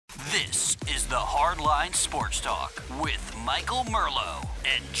The Hardline Sports Talk with Michael Merlo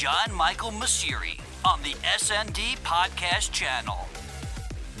and John Michael Masiri on the SND Podcast Channel.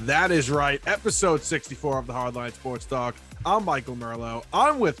 That is right. Episode 64 of the Hardline Sports Talk. I'm Michael Merlo.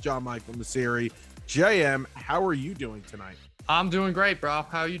 I'm with John Michael Masiri. JM, how are you doing tonight? I'm doing great, bro.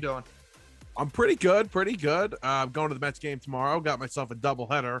 How are you doing? I'm pretty good. I'm going to the Mets game tomorrow. Got myself a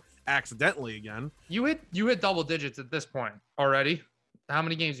doubleheader accidentally again. You hit double digits at this point already. How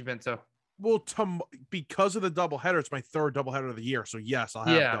many games you been to? Well, because of the doubleheader, it's my third doubleheader of the year. So yes, I'll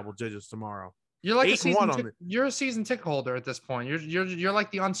have double digits tomorrow. You're like you're a season ticket holder at this point. You're like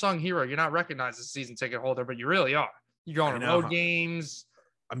the unsung hero. You're not recognized as a season ticket holder, but you really are. You're going to road games.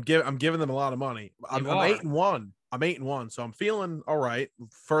 I'm giving them a lot of money. I'm 8-1. I'm 8-1, so I'm feeling all right.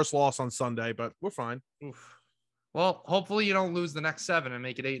 First loss on Sunday, but we're fine. Oof. Well, hopefully you don't lose the next 7 and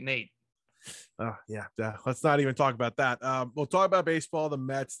make it 8-8. Yeah. Let's not even talk about that. We'll talk about baseball, the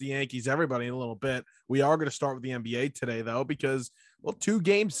Mets, the Yankees, everybody in a little bit. We are going to start with the NBA today, though, because 2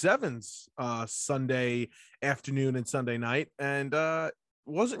 Game 7s Sunday afternoon and Sunday night, and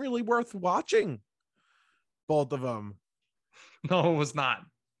wasn't really worth watching both of them. No, it was not.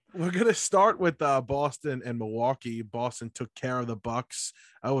 We're going to start with Boston and Milwaukee. Boston took care of the Bucks.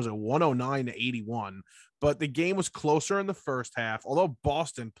 It was a 109-81, but the game was closer in the first half, although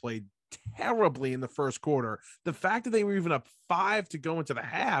Boston played terribly in the first quarter. The fact that they were even up 5 to go into the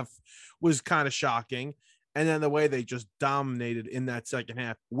half was kind of shocking. And then the way they just dominated in that second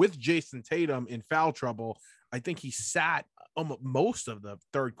half with Jason Tatum in foul trouble. I think he sat almost most of the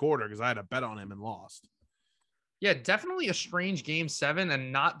third quarter because I had a bet on him and lost. Yeah, definitely a strange Game 7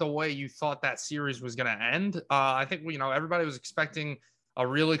 and not the way you thought that series was going to end. I think, everybody was expecting a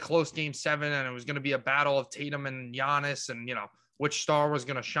really close Game 7 and it was going to be a battle of Tatum and Giannis and, which star was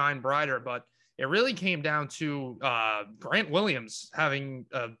going to shine brighter. But it really came down to Grant Williams having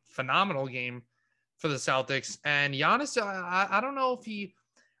a phenomenal game for the Celtics. And Giannis, I don't know if he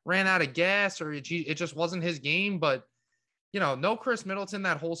ran out of gas or it just wasn't his game, but no Chris Middleton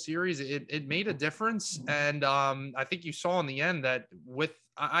that whole series, it made a difference. And I think you saw in the end that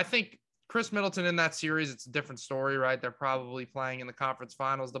I think Chris Middleton in that series, it's a different story, right? They're probably playing in the conference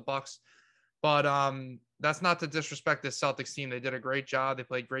finals, the Bucks. But that's not to disrespect this Celtics team. They did a great job. They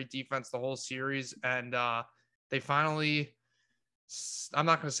played great defense the whole series. And they finally, I'm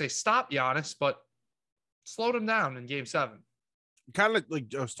not going to say stop Giannis, but slowed him down in Game 7. Kind of like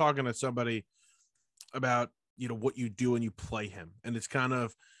I was talking to somebody about, what you do when you play him. And it's kind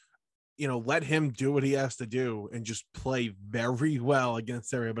of, let him do what he has to do and just play very well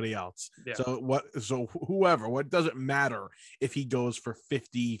against everybody else. Yeah. So whoever, what doesn't matter if he goes for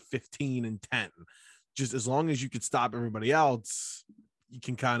 50, 15 and 10, just as long as you could stop everybody else, you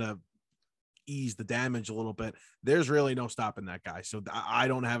can kind of ease the damage a little bit. There's really no stopping that guy. So I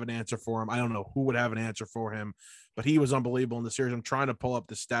don't have an answer for him. I don't know who would have an answer for him, but he was unbelievable in the series. I'm trying to pull up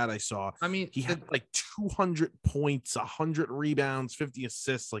the stat I saw. I mean, he had like 200 points, 100 rebounds, 50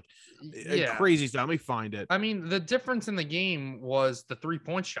 assists, crazy stuff. Let me find it. I mean, the difference in the game was the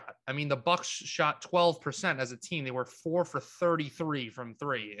 3-point shot. I mean, the Bucks shot 12% as a team. They were 4 for 33 from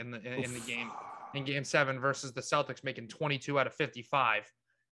 3 in the game, in Game 7 versus the Celtics making 22 out of 55.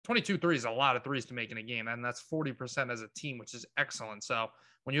 22 threes is a lot of threes to make in a game, and that's 40% as a team, which is excellent. So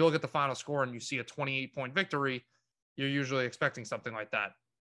when you look at the final score and you see a 28-point victory, you're usually expecting something like that.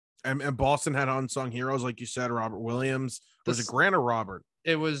 And Boston had unsung heroes, like you said, Robert Williams. Was it Grant or Robert?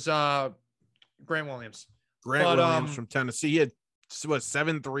 It was Grant Williams. Williams from Tennessee. He had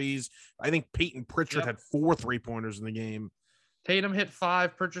 7 threes. I think Peyton Pritchard had 4 3-pointers in the game. Tatum hit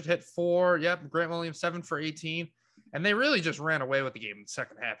 5, Pritchard hit 4. Yep, Grant Williams 7 for 18. And they really just ran away with the game in the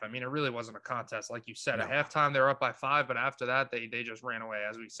second half. I mean, it really wasn't a contest. Like you said, At halftime, they were up by 5, but after that, they just ran away.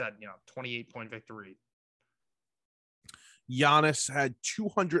 As we said, 28-point victory. Giannis had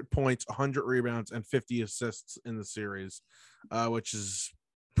 200 points, 100 rebounds, and 50 assists in the series, which is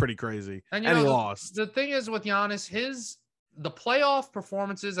pretty crazy. And he lost. The thing is with Giannis, the playoff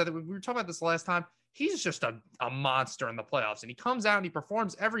performances, I think we were talking about this last time, he's just a monster in the playoffs, and he comes out and he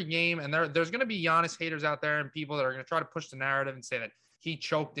performs every game. And there's going to be Giannis haters out there and people that are going to try to push the narrative and say that he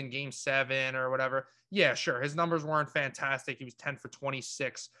choked in Game 7 or whatever. Yeah, sure. His numbers weren't fantastic. He was 10 for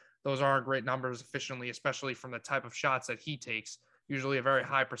 26. Those aren't great numbers efficiently, especially from the type of shots that he takes, usually a very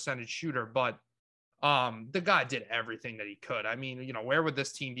high percentage shooter. But the guy did everything that he could. I mean, where would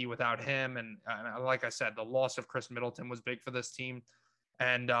this team be without him? And like I said, the loss of Chris Middleton was big for this team.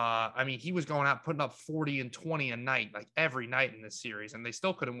 And I mean, he was going out putting up 40 and 20 a night, like every night in this series, and they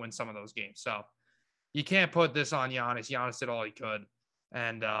still couldn't win some of those games. So you can't put this on Giannis. Giannis did all he could.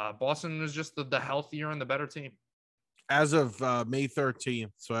 And Boston was just the healthier and the better team. as of May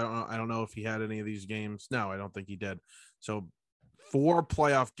 13th. So I don't know if he had any of these games. No, I don't think he did. So 4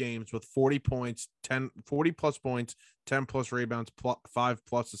 playoff games with 40 points, 40 plus points, 10 plus rebounds, 5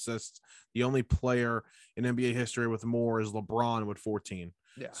 plus assists. The only player in NBA history with more is LeBron with 14.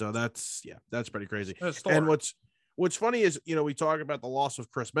 Yeah. So that's pretty crazy. Historic. And what's funny is, we talk about the loss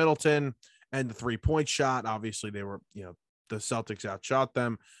of Chris Middleton and the 3-point shot. Obviously they were, the Celtics outshot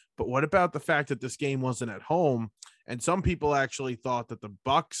them. But what about the fact that this game wasn't at home? And some people actually thought that the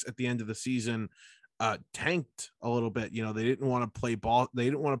Bucks at the end of the season tanked a little bit. They didn't want to play They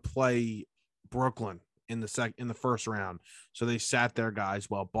didn't want to play Brooklyn in the first round. So they sat their guys.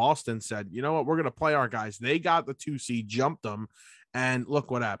 Well, Boston said, you know what, we're going to play our guys. They got the 2 seed, jumped them. And look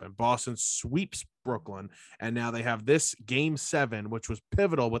what happened. Boston sweeps Brooklyn. And now they have this game 7, which was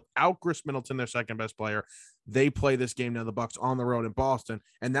pivotal without Chris Middleton, their second best player. They play this game now, the Bucks on the road in Boston.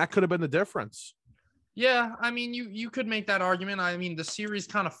 And that could have been the difference. Yeah, I mean, you could make that argument. I mean, the series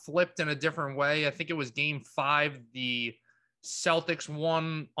kind of flipped in a different way. I think it was game 5, the Celtics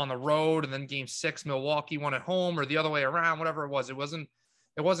won on the road, and then game 6, Milwaukee won at home, or the other way around, whatever it was. It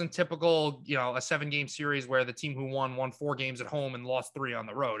wasn't typical, a 7-game series where the team who won 4 games at home and lost 3 on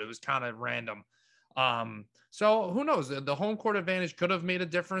the road. It was kind of random. So who knows? The home court advantage could have made a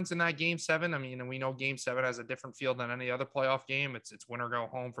difference in that game 7. I mean, and we know game 7 has a different feel than any other playoff game. It's win or go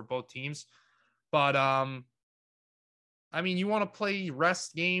home for both teams. But, I mean, you want to play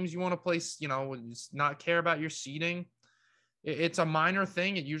rest games. You want to play, not care about your seeding. It's a minor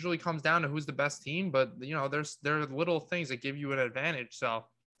thing. It usually comes down to who's the best team. But, there are little things that give you an advantage. So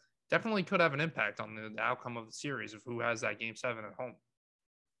definitely could have an impact on the outcome of the series of who has that game 7 at home.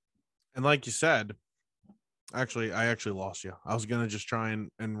 And like you said, I actually lost you. I was going to just try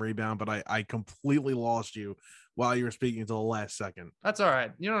and rebound, but I completely lost you while you were speaking until the last second. That's all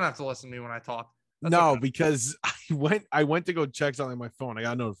right. You don't have to listen to me when I talk. That's no, okay. Because I went to go check something on my phone. I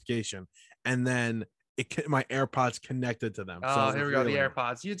got a notification, and then my AirPods connected to them. Oh, so here we go. The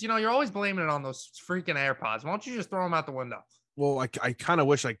AirPods. You're always blaming it on those freaking AirPods. Why don't you just throw them out the window? Well, I kind of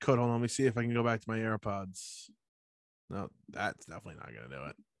wish I could. Hold on, let me see if I can go back to my AirPods. No, that's definitely not going to do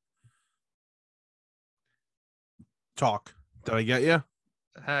it. Talk. Did I get you?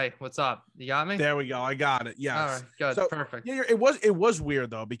 Hey, what's up? You got me? There we go. I got it. Yes. All right. Good. So, perfect. Yeah, it was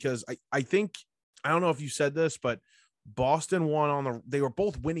weird though, because I think, I don't know if you said this, but Boston won they were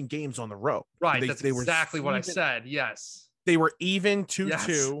both winning games on the road. Right. That's exactly what I said. Yes. They were even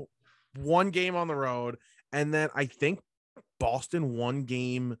 2-2, one game on the road. And then I think Boston won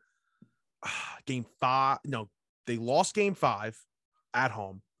game 5. No, they lost game 5 at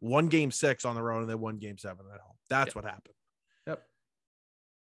home, won game 6 on the road, and they won game 7 at home. That's what happened. Yep.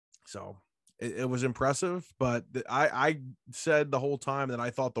 So it was impressive, but I said the whole time that I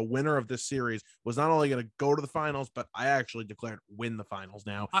thought the winner of this series was not only going to go to the finals, but I actually declared win the finals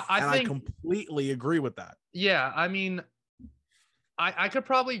now. I completely agree with that. Yeah. I mean, I could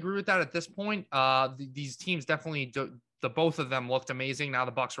probably agree with that at this point. These teams definitely the both of them looked amazing. Now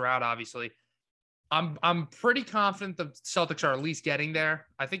the Bucks are out, obviously. I'm pretty confident the Celtics are at least getting there.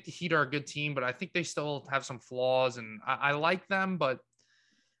 I think the Heat are a good team, but I think they still have some flaws, and I like them, but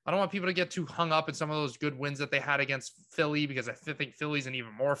I don't want people to get too hung up in some of those good wins that they had against Philly, because I think Philly's an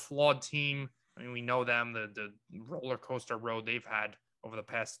even more flawed team. I mean, we know them, the roller coaster road they've had over the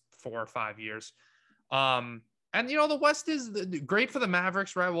past 4 or 5 years. And, the West is great for the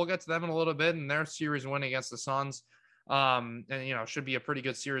Mavericks, right? We'll get to them in a little bit, and their series win against the Suns. And, should be a pretty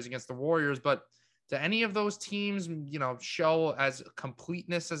good series against the Warriors. But to any of those teams, show as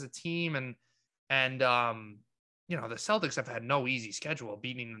completeness as a team, and the Celtics have had no easy schedule,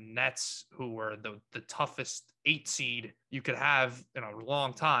 beating the Nets, who were the toughest 8 seed you could have in a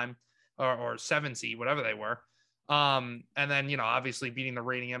long time, or 7 seed, whatever they were. And then, obviously beating the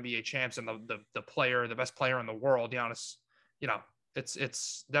reigning NBA champs and the best player in the world, Giannis.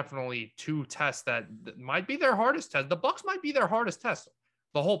 It's definitely 2 tests that might be their hardest test. The Bucks might be their hardest test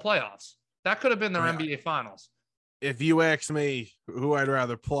the whole playoffs. That could have been their NBA Finals. If you ask me who I'd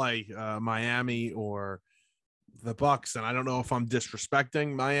rather play, Miami or the Bucks, and I don't know if I'm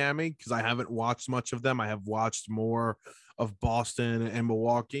disrespecting Miami because I haven't watched much of them. I have watched more of Boston and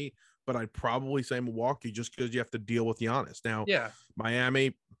Milwaukee, but I'd probably say Milwaukee just because you have to deal with Giannis. Now,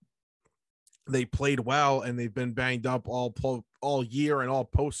 Miami, they played well, and they've been banged up all year and all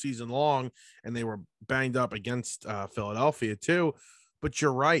postseason long, and they were banged up against Philadelphia too. But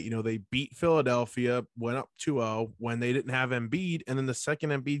you're right. They beat Philadelphia, went up 2-0 when they didn't have Embiid. And then the second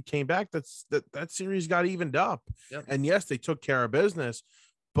Embiid came back, that series got evened up. Yep. And yes, they took care of business,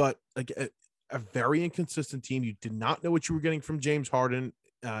 but like a very inconsistent team. You did not know what you were getting from James Harden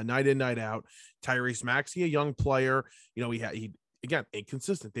night in, night out. Tyrese Maxey, a young player, he again,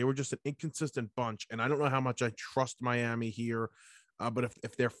 inconsistent. They were just an inconsistent bunch. And I don't know how much I trust Miami here. But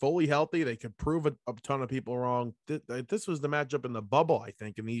if they're fully healthy, they could prove a ton of people wrong. This was the matchup in the bubble, I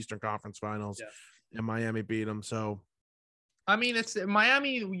think, in the Eastern Conference Finals, and Miami beat them. So, I mean, it's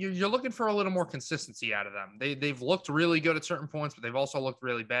Miami. You're looking for a little more consistency out of them. They've looked really good at certain points, but they've also looked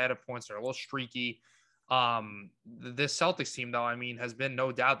really bad at points. They're a little streaky. This Celtics team, though, I mean, has been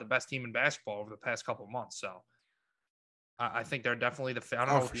no doubt the best team in basketball over the past couple of months. So, I think they're definitely I don't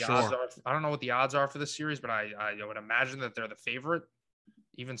know what the odds are. I don't know what the odds are for this series, but I would imagine that they're the favorite,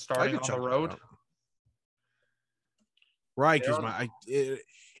 even starting on the road. Right, because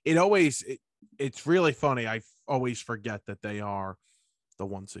it's really funny. I always forget that they are the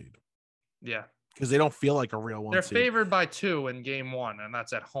 1 seed. Yeah, because they don't feel like a real 1 They're seed. favored by 2 in game 1, and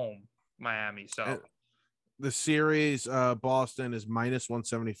that's at home, Miami. So the series, Boston is minus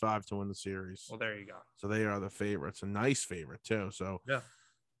 175 to win the series. Well, there you go. So they are the favorites, a nice favorite too. So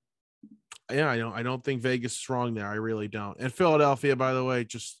yeah, I don't think Vegas is wrong there. I really don't. And Philadelphia, by the way,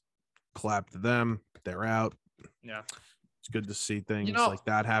 just clap to them. They're out. Yeah, it's good to see things like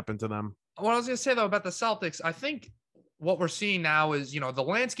that happen to them. What I was going to say though about the Celtics, I think what we're seeing now is, the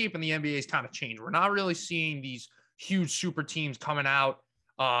landscape in the NBA has kind of changed. We're not really seeing these huge super teams coming out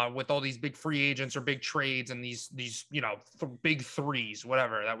with all these big free agents or big trades and these big threes,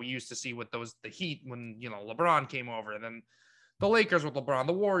 whatever, that we used to see with the Heat when, LeBron came over, and then the Lakers with LeBron,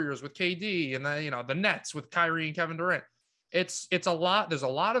 the Warriors with KD, and then, the Nets with Kyrie and Kevin Durant. It's a lot. There's a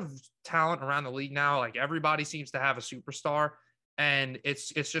lot of talent around the league now. Like, everybody seems to have a superstar, and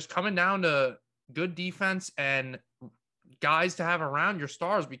it's just coming down to good defense and guys to have around your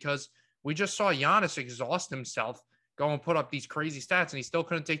stars, because we just saw Giannis exhaust himself, go and put up these crazy stats, and he still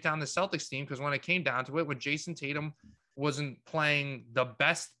couldn't take down the Celtics team, because when it came down to it, when Jason Tatum wasn't playing the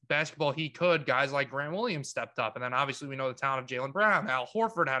best basketball he could, guys like Grant Williams stepped up. And then obviously we know the talent of Jaylen Brown. Al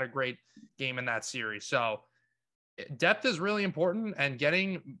Horford had a great game in that series. So depth is really important, and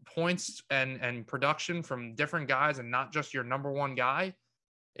getting points and production from different guys and not just your number one guy,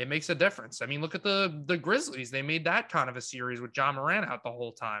 it makes a difference. I mean, look at the Grizzlies. They made that kind of a series with John Moran out the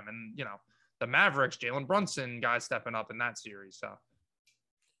whole time. And, the Mavericks, Jalen Brunson, guys stepping up in that series. So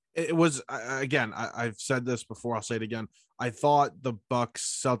it was, again, I've said this before, I'll say it again. I thought the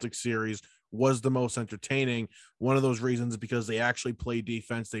Bucks Celtics series was the most entertaining. One of those reasons because they actually played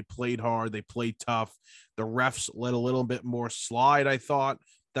defense. They played hard. They played tough. The refs let a little bit more slide, I thought.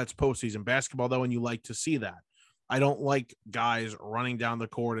 That's postseason basketball, though, and you like to see that. I don't like guys running down the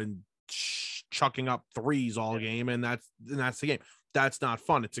court and chucking up threes all game, and that's the game. That's not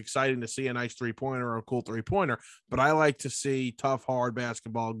fun. It's exciting to see a nice 3-pointer or a cool 3-pointer, but I like to see tough, hard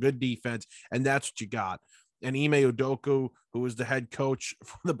basketball, good defense, and that's what you got. And Ime Udoka, who was the head coach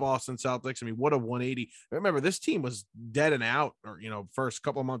for the Boston Celtics, I mean, what a 180. Remember, this team was dead and out, or, first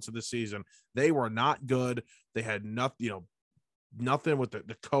couple of months of the season. They were not good. They had nothing, nothing with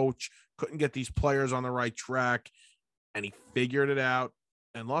the coach, couldn't get these players on the right track, and he figured it out.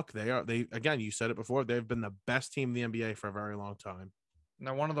 And look, they again, you said it before, they've been the best team in the NBA for a very long time. And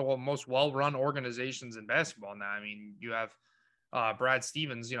they're one of the most well-run organizations in basketball now. I mean, you have Brad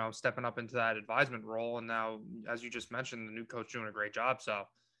Stevens, stepping up into that advisement role. And now, as you just mentioned, the new coach doing a great job. So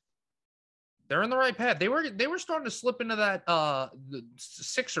they're in the right path. They were starting to slip into that the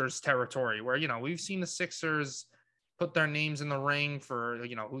Sixers territory where, we've seen the Sixers put their names in the ring for,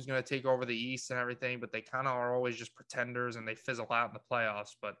 who's going to take over the East and everything, but they kind of are always just pretenders and they fizzle out in the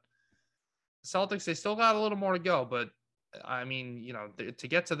playoffs. But the Celtics, they still got a little more to go, but I mean, to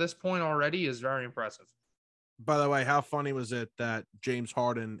get to this point already is very impressive. By the way, how funny was it that James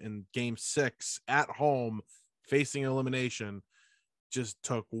Harden in game 6 at home facing elimination just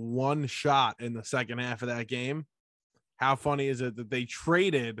took one shot in the second half of that game? How funny is it that they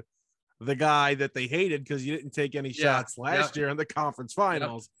traded the guy that they hated because you didn't take any shots last year in the conference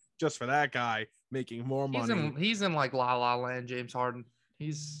finals just for that guy making more money? He's in like La La Land, James Harden.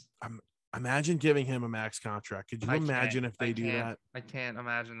 Imagine giving him a max contract. Could you imagine if they do that? I can't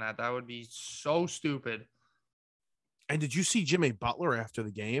imagine that. That would be so stupid. And did you see Jimmy Butler after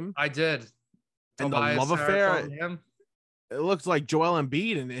the game? I did. And Tobias the love affair. Harris, it looks like Joel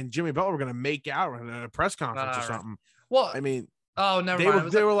Embiid and Jimmy Butler were going to make out in a press conference or something. Well, I mean, oh, never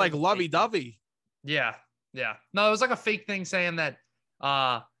mind. They were like lovey-dovey. Yeah. No, it was like a fake thing saying that.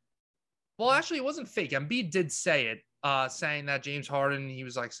 Well, actually, it wasn't fake. Embiid did say it, saying that James Harden, he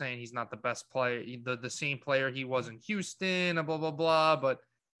was like saying he's not the best player, the same player he was in Houston, and blah, blah, blah. But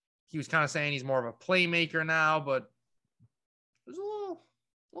he was kind of saying he's more of a playmaker now, but it was a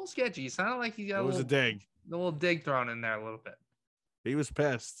little sketchy. It sounded like he got a little dig thrown in there a little bit. He was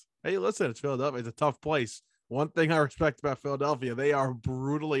pissed. Hey, listen, it's Philadelphia. It's a tough place. One thing I respect about Philadelphia, they are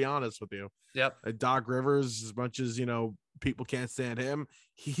brutally honest with you. Yep. Doc Rivers, as much as people can't stand him,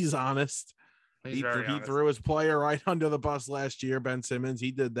 he's honest. He's very he honest. threw his player right under the bus last year, Ben Simmons.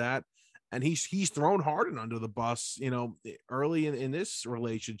 He did that, and he's thrown Harden under the bus. Early in this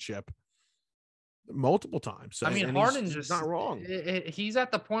relationship, multiple times. I mean, and Harden he's just not wrong. He's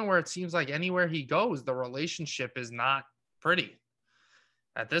at the point where it seems like anywhere he goes, the relationship is not pretty.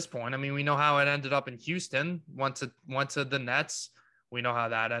 At this point, I mean, we know how it ended up in Houston. Went to the Nets. We know how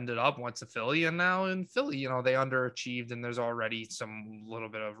that ended up. Went to Philly, and now in Philly, they underachieved, and there's already some little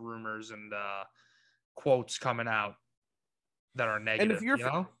bit of rumors and quotes coming out that are negative. And if you're,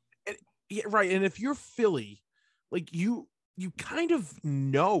 yeah, right, and if you're Philly, like you kind of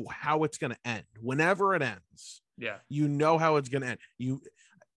know how it's going to end whenever it ends. Yeah, you know how it's going to end.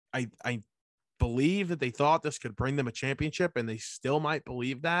 I believe that they thought this could bring them a championship, and they still might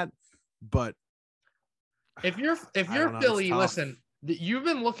believe that. But if you're Philly, listen, you've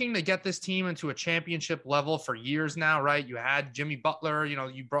been looking to get this team into a championship level for years now, right? You had Jimmy Butler,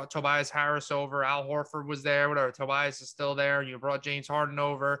 you brought Tobias Harris over, Al Horford was there, whatever. Tobias is still there. You brought James Harden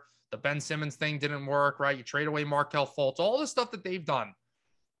over. The Ben Simmons thing didn't work, right? You trade away Markelle Fultz, all the stuff that they've done.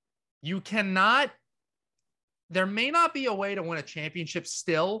 There may not be a way to win a championship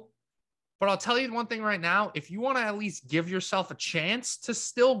still. But I'll tell you one thing right now, if you want to at least give yourself a chance to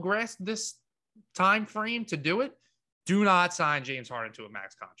still grasp this time frame to do it, do not sign James Harden to a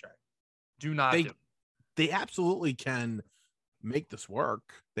max contract. Do not do it. They absolutely can make this work.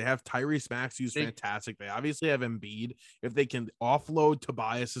 They have Tyrese Maxey, who's fantastic. They obviously have Embiid. If they can offload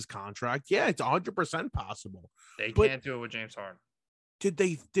Tobias's contract, yeah, it's 100% possible. They can't do it with James Harden. Did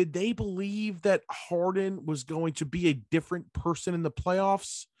they believe that Harden was going to be a different person in the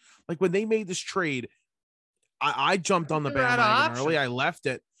playoffs? Like when they made this trade, I jumped on the bandwagon early. I left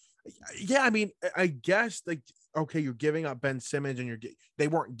it. Yeah, I mean, I guess okay, you're giving up Ben Simmons, and they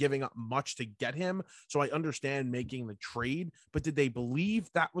weren't giving up much to get him. So I understand making the trade, but did they believe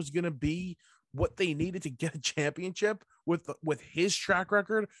that was going to be what they needed to get a championship with his track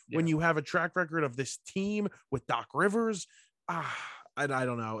record? Yeah. When you have a track record of this team with Doc Rivers, I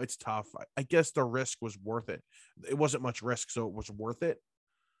don't know. It's tough. I guess the risk was worth it. It wasn't much risk, so it was worth it.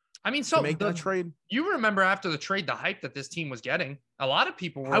 I mean, so make that trade. You remember after the trade, the hype that this team was getting. A lot of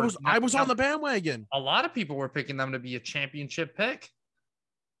people were. I was on the bandwagon. A lot of people were picking them to be a championship pick.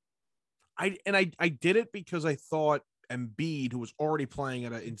 I did it because I thought Embiid, who was already playing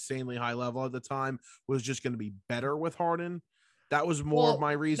at an insanely high level at the time, was just going to be better with Harden. That was more of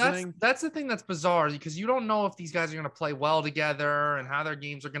my reasoning. That's the thing that's bizarre, because you don't know if these guys are going to play well together and how their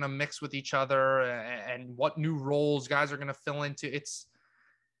games are going to mix with each other and what new roles guys are going to fill into. It's,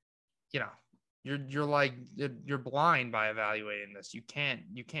 you're blind by evaluating this. You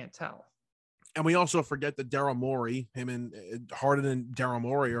can't tell. And we also forget that Daryl Morey, him and Harden and Daryl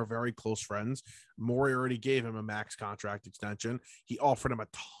Morey are very close friends. Morey already gave him a max contract extension. He offered him a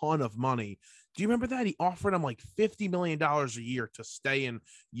ton of money. Do you remember that? He offered him like $50 million a year to stay in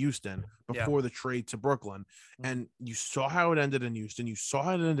Houston before the trade to Brooklyn. And you saw how it ended in Houston. You saw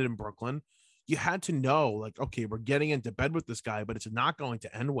how it ended in Brooklyn. You had to know, like, okay, we're getting into bed with this guy, but it's not going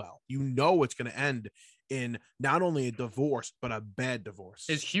to end well. You know it's going to end in not only a divorce, but a bad divorce.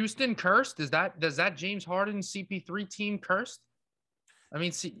 Is Houston cursed? Does that James Harden CP3 team cursed? I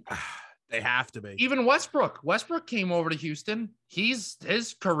mean, they have to be. Even Westbrook came over to Houston. His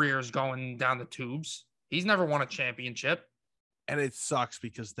career's going down the tubes. He's never won a championship. And it sucks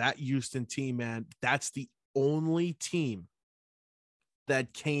because that Houston team, man, that's the only team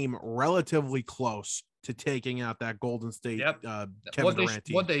that came relatively close to taking out that Golden State Kevin Durant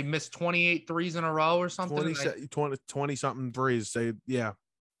team. They missed 28 threes in a row or something? 20 something threes.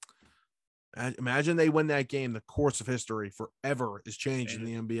 Imagine they win that game. The course of history forever is changed in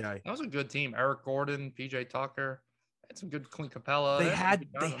the NBA. That was a good team. Eric Gordon, PJ Tucker, had some good Clint Capella.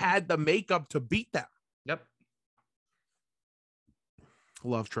 They had the makeup to beat them. Yep.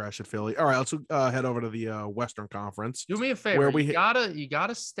 Love trash at Philly. All right, let's head over to the Western Conference. Do me a favor. You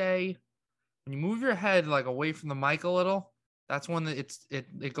gotta stay. When you move your head like away from the mic a little, that's when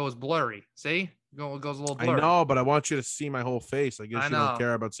it goes blurry. See, it goes a little blurry. I know, but I want you to see my whole face. I guess you don't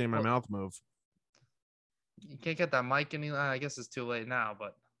care about seeing my mouth move. You can't get that mic any. I guess it's too late now,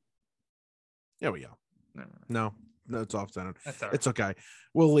 but there we go. No, it's off center. Right. It's okay.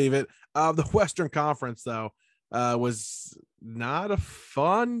 We'll leave it. The Western Conference though was not a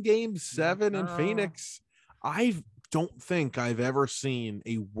fun game 7 in Phoenix. I don't think I've ever seen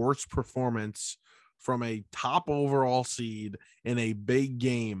a worse performance from a top overall seed in a big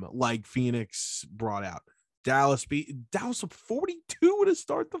game like Phoenix brought out. Dallas up 42 to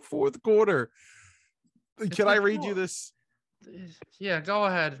start the fourth quarter. Can I read you this? Yeah, go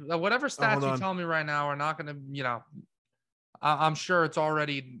ahead. Whatever stats you tell me right now are not going to, I'm sure it's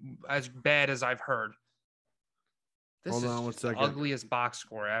already as bad as I've heard. This is one second. The ugliest box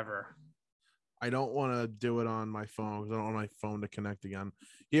score ever. I don't want to do it on my phone because I don't want my phone to connect again.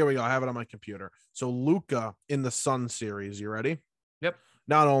 Here we go. I have it on my computer. So Luka in the Sun series, you ready? Yep.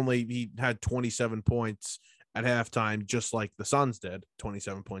 Not only he had 27 points at halftime, just like the Suns did,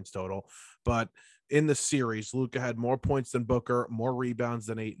 27 points total, but in the series, Luka had more points than Booker, more rebounds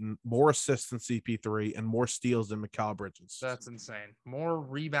than Ayton, more assists than CP3, and more steals than Mikal Bridges. That's insane. More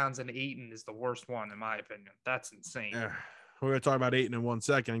rebounds than Ayton is the worst one, in my opinion. That's insane. We're going to talk about Ayton in 1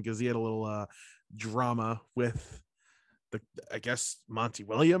 second because he had a little drama with I guess Monty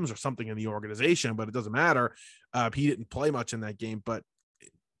Williams or something in the organization, but it doesn't matter. He didn't play much in that game, but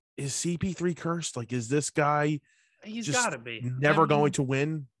is CP3 cursed? Like, is this guy he's got to be never going to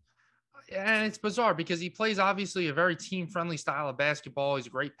win? And it's bizarre because he plays obviously a very team-friendly style of basketball. He's a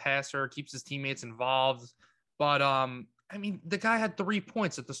great passer, keeps his teammates involved. But I mean, the guy had 3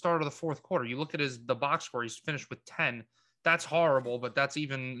 points at the start of the fourth quarter. You look at the box score, he's finished with 10. That's horrible, but that's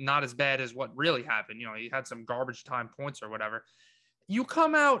even not as bad as what really happened. He had some garbage time points or whatever. You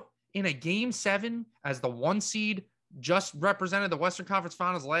come out in a game 7 as the 1 seed, just represented the Western Conference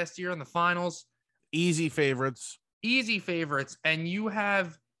Finals last year in the finals. Easy favorites. And you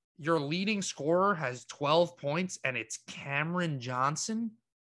have your leading scorer has 12 points and it's Cameron Johnson.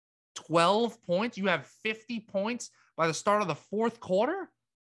 12 points. You have 50 points by the start of the fourth quarter.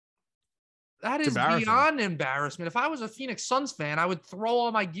 That is beyond embarrassment. If I was a Phoenix Suns fan, I would throw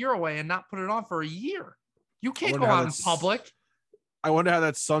all my gear away and not put it on for a year. You can't go out in public. I wonder how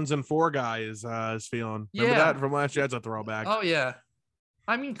that Suns and 4 guy is feeling. Remember that from last year? That's a throwback. Oh, yeah.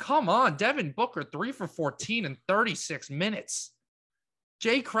 I mean, come on. Devin Booker, 3 for 14 in 36 minutes.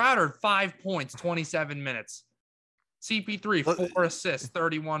 Jay Crowder, 5 points, 27 minutes. CP3, 4 assists,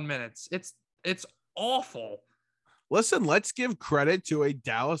 31 minutes. It's awful. Listen, let's give credit to a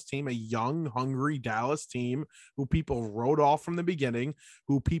Dallas team, a young, hungry Dallas team who people wrote off from the beginning,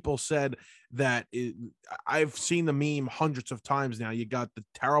 who people said that I've seen the meme hundreds of times now. You got the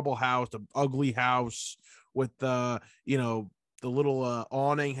terrible house, the ugly house with the little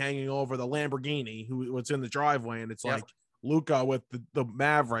awning hanging over the Lamborghini who was in the driveway. And it's like Luka with the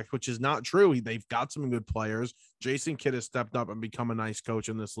Mavericks, which is not true. They've got some good players. Jason Kidd has stepped up and become a nice coach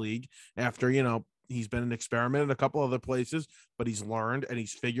in this league after, he's been an experiment in a couple other places, but he's learned and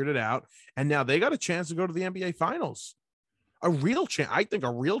he's figured it out. And now they got a chance to go to the NBA Finals. A real chance. I think a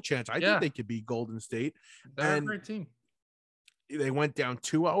real chance. I think they could beat Golden State. They're a great team. They went down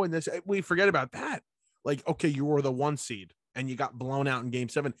 2-0 in this. We forget about that. Like, okay, you were the 1 seed and you got blown out in game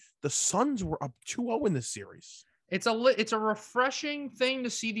 7. The Suns were up 2-0 in this series. It's a refreshing thing to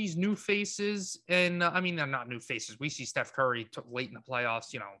see these new faces. And I mean, they're not new faces. We see Steph Curry late in the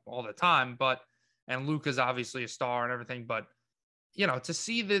playoffs, all the time, and Luka's obviously a star and everything, but to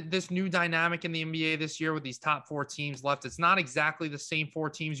see this new dynamic in the NBA this year with these top 4 teams left, it's not exactly the same 4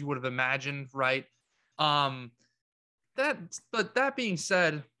 teams you would have imagined, right? But that being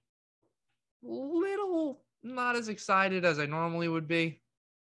said, little not as excited as I normally would be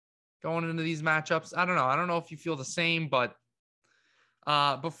going into these matchups. I don't know. I don't know if you feel the same, but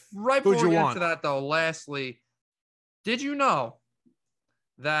right before we get to that though, lastly, did you know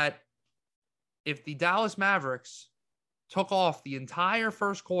that if the Dallas Mavericks took off the entire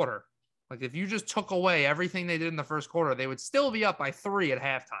first quarter, like if you just took away everything they did in the first quarter, they would still be up by 3 at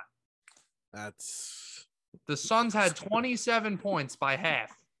halftime. The Suns had 27 points by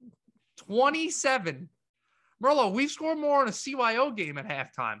half. 27. Merlo, we've scored more in a CYO game at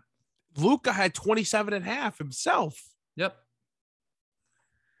halftime. Luka had 27 at half himself. Yep.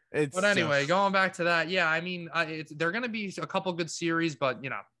 But anyway, going back to that, I mean, they're going to be a couple good series, but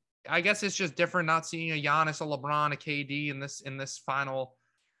I guess it's just different not seeing a Giannis, a LeBron, a KD in this final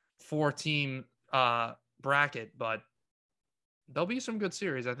 4-team bracket, but there'll be some good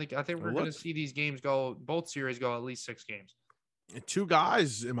series. I think we're going to see these games both series go at least 6 games. 2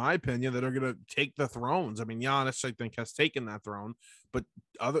 guys, in my opinion, that are going to take the thrones. I mean, Giannis, I think, has taken that throne, but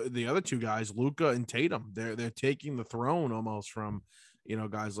the other 2 guys, Luka and Tatum, they're taking the throne almost from,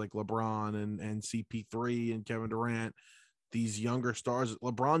 guys like LeBron and CP3 and Kevin Durant. These younger stars.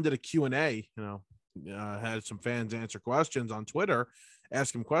 LeBron did a Q&A, had some fans answer questions on Twitter,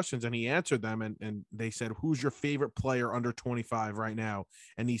 ask him questions, and he answered them. And they said, who's your favorite player under 25 right now?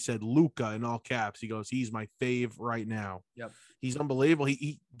 And he said, Luka in all caps. He goes, he's my fave right now. Yep. He's unbelievable.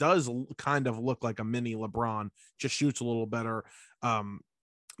 He does kind of look like a mini LeBron, just shoots a little better.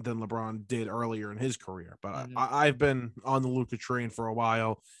 than LeBron did earlier in his career. But Mhm. I've been on the Luka train for a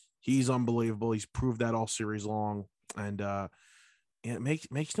while. He's unbelievable. He's proved that all series long, and it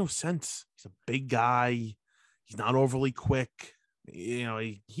makes no sense. He's a big guy. He's not overly quick. You know,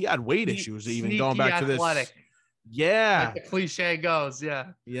 he had weight issues even going back to athletic, this. Yeah. like the cliche goes.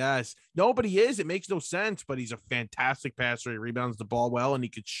 Yeah. Yes. No, but he is. It makes no sense, but he's a fantastic passer. He rebounds the ball well, and he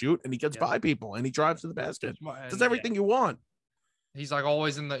could shoot, and he gets by people, and he drives to the basket. Does everything you want. He's like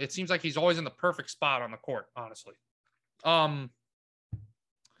always it seems like he's always in the perfect spot on the court, honestly. What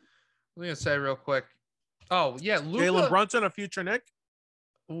was I gonna say real quick? Oh, yeah, Luka. Jalen Brunson, a future Knick.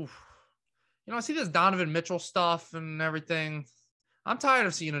 Oof. You know, I see this Donovan Mitchell stuff and everything. I'm tired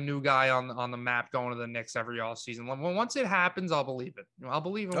of seeing a new guy on the map going to the Knicks every all season. Once it happens, I'll believe it. I'll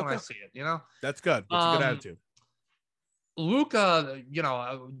believe it when I see it. You know, that's good. That's a good attitude. Luka, you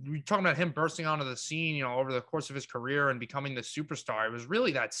know, we're talking about him bursting onto the scene, you know, over the course of his career and becoming the superstar. It was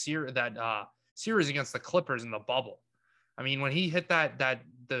really that series against the Clippers in the bubble. I mean, when he hit the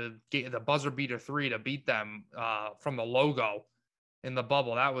buzzer beater 3 to beat them from the logo in the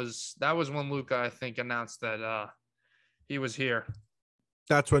bubble, that was when Luka, I think, announced that he was here.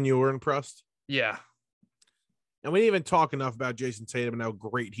 That's when you were impressed? Yeah. And we didn't even talk enough about Jason Tatum and how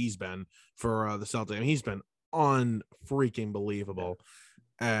great he's been for the Celtics. I mean, he's been unfreaking believable.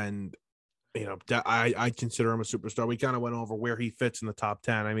 And, you know, I consider him a superstar. We kind of went over where he fits in the top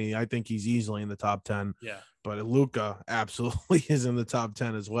 10. I mean, I think he's easily in the top 10. Yeah. But Luka absolutely is in the top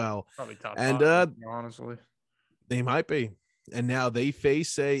 10 as well. Probably top 5, honestly. They might be. And now they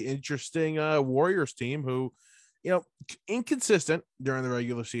face a interesting Warriors team who, you know, inconsistent during the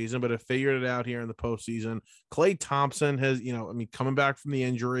regular season, but have figured it out here in the postseason. Klay Thompson has, you know, I mean, coming back from the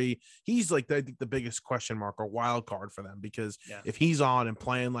injury, he's like the biggest question mark or wild card for them, because if he's on and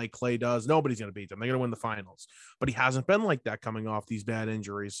playing like Klay does, nobody's going to beat them. They're going to win the finals, but he hasn't been like that coming off these bad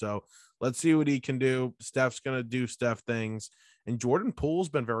injuries. So let's see what he can do. Steph's going to do Steph things, and Jordan Poole's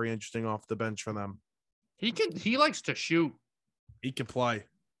been very interesting off the bench for them. He likes to shoot. He can play.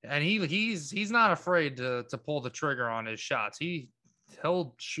 And he's not afraid to pull the trigger on his shots.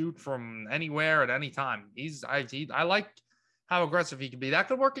 He'll shoot from anywhere at any time. I like how aggressive he can be. That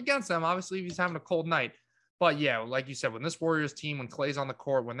could work against them, obviously, if he's having a cold night. But yeah, like you said, when this Warriors team, when Klay's on the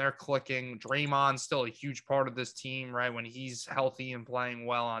court, when they're clicking, Draymond's still a huge part of this team, right? When he's healthy and playing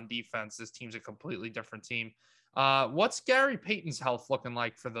well on defense, this team's a completely different team. What's Gary Payton's health looking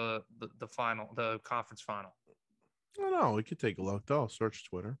like for the conference final? I don't know. We could take a look, though. I'll search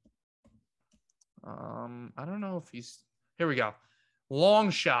Twitter. I don't know if he's... Here we go. Long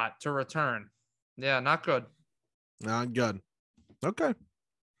shot to return. Yeah, not good. Not good. Okay.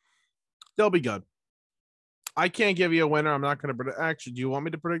 They'll be good. I can't give you a winner. I'm not going to predict. Actually, do you want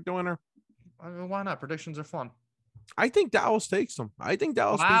me to predict the winner? I mean, why not? Predictions are fun. I think Dallas takes them. I think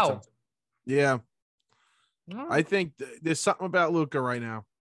Dallas beats them. Yeah. Right. I think there's something about Luka right now.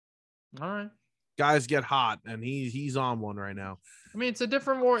 All right. Guys get hot, and he's on one right now. I mean, it's a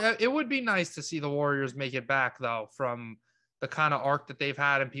different war. It would be nice to see the Warriors make it back, though, from the kind of arc that they've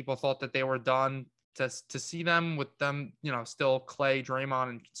had, and people thought that they were done. To see them with them, you know, still Klay, Draymond,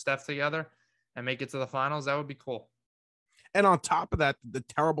 and Steph together, and make it to the finals, that would be cool. And on top of that, the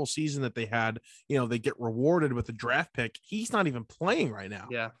terrible season that they had, you know, they get rewarded with a draft pick. He's not even playing right now.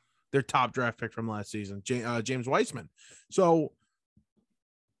 Yeah, their top draft pick from last season, James Wiseman. So.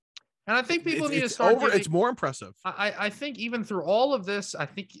 And I think people need to start. It's more impressive. I think even through all of this, I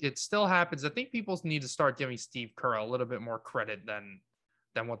think it still happens. I think people need to start giving Steve Kerr a little bit more credit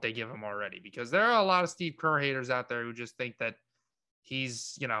than what they give him already, because there are a lot of Steve Kerr haters out there who just think that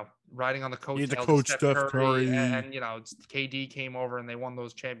he's, you know, riding on the coattails. He's the coach, Steph Curry, and you know, KD came over and they won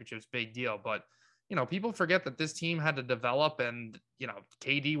those championships, big deal. But you know, people forget that this team had to develop, and you know,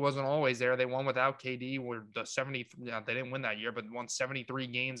 KD wasn't always there. They won without KD. Were the 70? You know, they didn't win that year, but won 73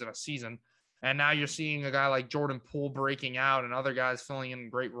 games in a season. And now you're seeing a guy like Jordan Poole breaking out, and other guys filling in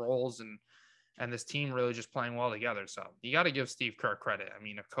great roles, and this team really just playing well together. So you got to give Steve Kerr credit. I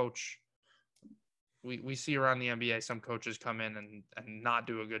mean, a coach. We see around the NBA some coaches come in and not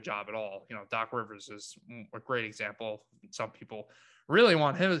do a good job at all. You know, Doc Rivers is a great example. Some people really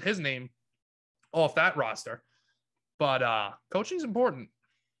want his name off that roster, but coaching is important.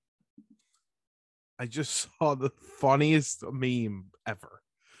 I just saw the funniest meme ever.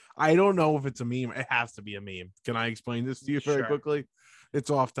 I don't know if it's a meme. It has to be a meme. Can I explain this to you very quickly? It's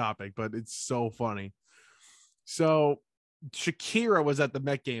off topic, but it's so funny. So Shakira was at the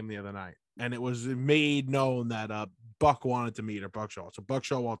Met game the other night, and it was made known that Buck wanted to meet her, Buck Showalter. So Buck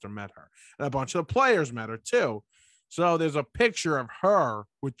Showalter met her, and a bunch of the players met her too. So there's a picture of her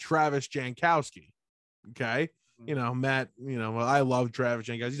with Travis Jankowski. Okay. you know, Matt, you know, I love Travis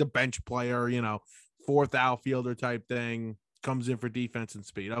Jenkins. He's a bench player, you know, fourth outfielder type thing, comes in for defense and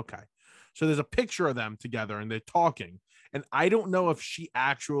speed. Okay. So there's a picture of them together and they're talking. And I don't know if she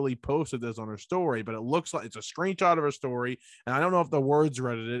actually posted this on her story, but it looks like it's a screenshot of her story. And I don't know if the words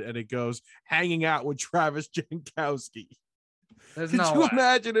read it, and it goes, hanging out with Travis Jankowski. There's Could no you way.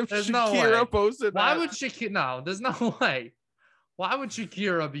 imagine if There's no Shakira way. posted Why that? would Shakira? No, there's no way. Why would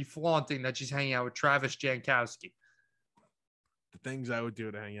Shakira be flaunting that she's hanging out with Travis Jankowski? The things I would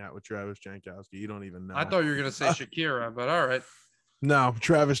do to hang out with Travis Jankowski, you don't even know. I thought you were gonna say Shakira, but all right. No,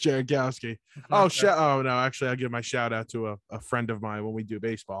 Travis Jankowski. Okay. Oh, no, actually, I'll give my shout out to a friend of mine when we do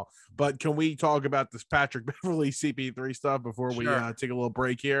baseball. But can we talk about this Patrick Beverly CP3 stuff before we Sure. take a little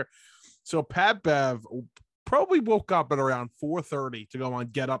break here? So Pat Bev probably woke up at around 4:30 to go on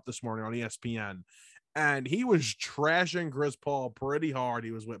Get Up this morning on ESPN. And he was trashing Chris Paul pretty hard.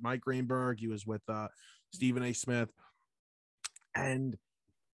 He was with Mike Greenberg. He was with Stephen A. Smith. And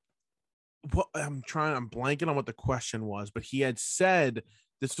what I'm blanking on what the question was, but he had said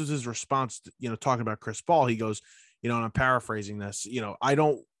this was his response to, you know, talking about Chris Paul. He goes, you know, and I'm paraphrasing this, you know, I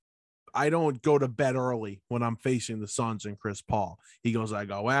don't go to bed early when I'm facing the Suns and Chris Paul. He goes, I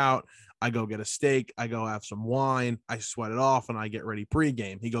go out, I go get a steak, I go have some wine, I sweat it off, and I get ready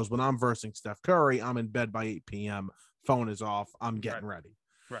pregame. He goes, when I'm versing Steph Curry, I'm in bed by 8 p.m. Phone is off, I'm getting ready.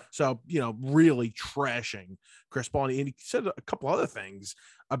 Right. So, you know, really trashing Chris Paul. And he said a couple other things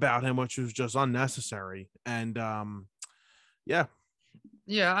about him, which was just unnecessary. And yeah.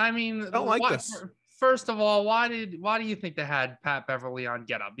 Yeah, I mean, I don't like this. First of all, why do you think they had Pat Beverly on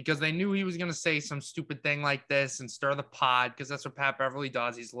Get Up? Because they knew he was going to say some stupid thing like this and stir the pot, because that's what Pat Beverly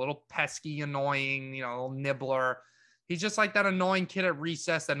does. He's a little pesky, annoying, you know, a little nibbler. He's just like that annoying kid at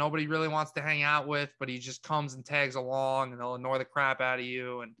recess that nobody really wants to hang out with, but he just comes and tags along and he'll annoy the crap out of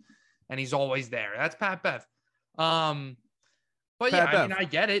you, and he's always there. That's Pat Bev. But yeah, I mean, I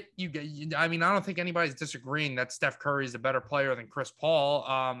get it. I mean, I don't think anybody's disagreeing that Steph Curry is a better player than Chris Paul.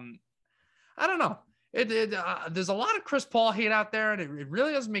 I don't know. There's a lot of Chris Paul hate out there, and it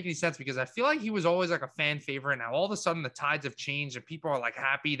really doesn't make any sense, because I feel like he was always like a fan favorite. Now all of a sudden the tides have changed and people are like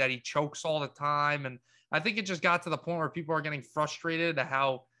happy that he chokes all the time. And I think it just got to the point where people are getting frustrated at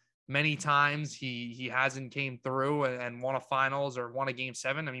how many times he hasn't came through and won a finals or won a game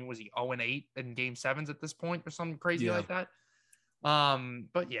 7. I mean, was he 0-8 in game 7s at this point or something crazy like that?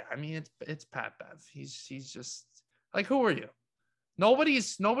 But yeah, I mean, it's Pat Bev. He's just like, who are you?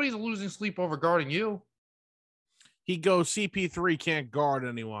 Nobody's losing sleep over guarding you. He goes, CP3 can't guard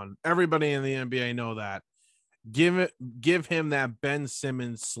anyone. Everybody in the NBA know that. Give him that Ben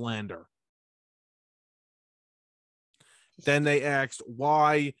Simmons slander. Then they asked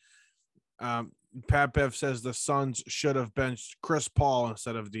why Pat Bev says the Suns should have benched Chris Paul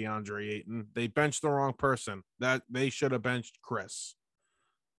instead of DeAndre Ayton. They benched the wrong person. That they should have benched Chris.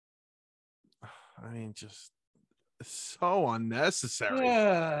 I mean, just so unnecessary.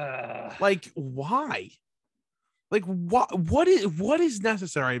 Yeah. Like, why? Like, what is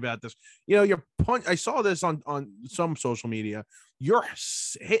necessary about this? You know, you're I saw this on some social media. You're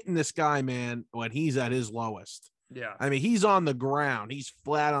hitting this guy, man, when he's at his lowest. Yeah. I mean, he's on the ground. He's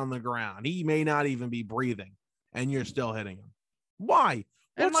flat on the ground. He may not even be breathing, and you're still hitting him. Why?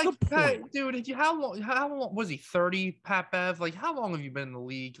 What's and like, the point? dude, how long was he? 30, Pat Bev? Like, how long have you been in the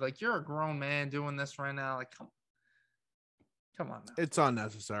league? Like, you're a grown man doing this right now. Like, come on now. It's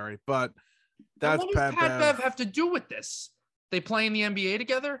unnecessary, but that's what does Pat Bev have to do with this? They play in the NBA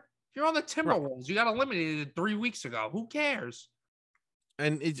together? You're on the Timberwolves. Right. You got eliminated 3 weeks ago. Who cares?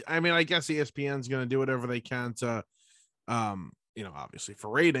 And I mean, I guess ESPN's going to do whatever they can to, you know, obviously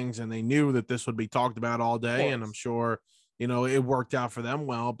for ratings, and they knew that this would be talked about all day, and I'm sure, you know, it worked out for them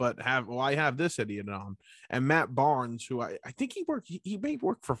well. But I have this idiot on, and Matt Barnes, who I think he may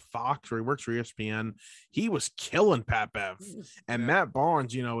work for Fox or he works for ESPN. He was killing Pat Bev, and Matt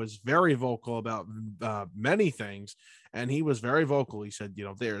Barnes, you know, is very vocal about many things, and he was very vocal. He said, you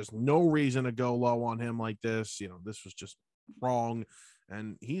know, there's no reason to go low on him like this. You know, this was just wrong.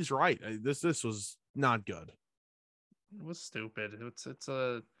 And he's right. This was not good. It was stupid. It's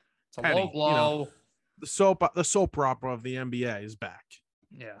a Petty, low blow. You know, the soap opera of the NBA is back.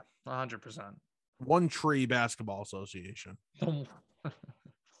 Yeah, 100%. One Tree Basketball Association. Good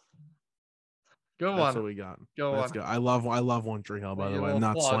That's one. what we got. Let's go. I love One Tree Hill, by the way. I'm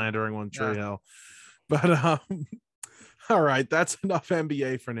not slandering One Tree Hill. But all right, that's enough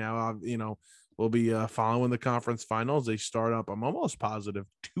NBA for now. You know, we'll be following the conference finals. They start up, I'm almost positive,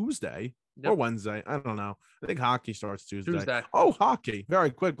 Tuesday or Wednesday. I don't know. I think hockey starts Tuesday. Oh, hockey. Very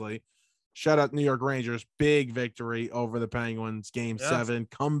quickly. Shout out New York Rangers. Big victory over the Penguins. Game 7.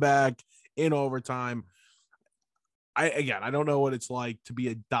 Comeback in overtime. I don't know what it's like to be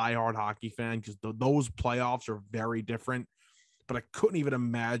a diehard hockey fan because those playoffs are very different. But I couldn't even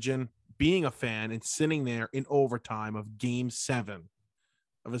imagine being a fan and sitting there in overtime of Game 7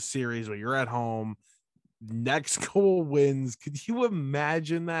 of a series where you're at home, next goal wins. Could you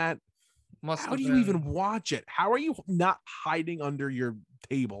imagine that? How do you even watch it? How are you not hiding under your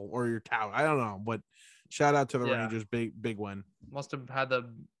table or your tower? I don't know, but shout out to the Rangers, big win. Must have had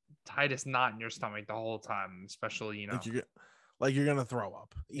the tightest knot in your stomach the whole time, especially like you're gonna throw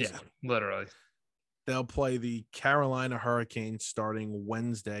up. Easily. Yeah, literally. They'll play the Carolina Hurricanes starting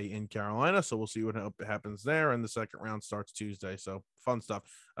Wednesday in Carolina, so we'll see what happens there. And the second round starts Tuesday, so fun stuff.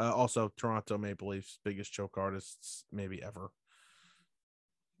 Also, Toronto Maple Leafs, biggest choke artists maybe ever.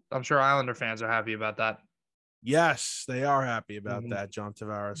 I'm sure Islander fans are happy about that. Yes, they are happy about that. John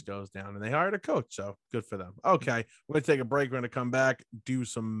Tavares goes down, and they hired a coach, so good for them. Okay, we're going to take a break. We're going to come back, do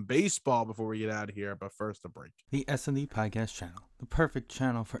some baseball before we get out of here, but first a break. The S&D Podcast Channel, the perfect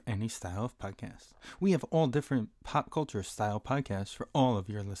channel for any style of podcast. We have all different pop culture style podcasts for all of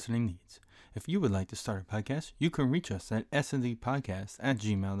your listening needs. If you would like to start a podcast, you can reach us at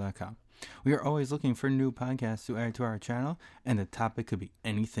sndpodcast@gmail.com. We are always looking for new podcasts to add to our channel, and the topic could be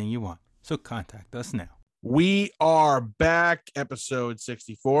anything you want, so contact us now. We are back, episode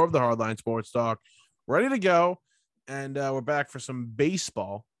 64 of the Hardline Sports Talk, ready to go, and we're back for some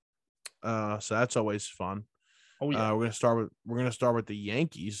baseball. So that's always fun. Oh yeah. We're gonna start with the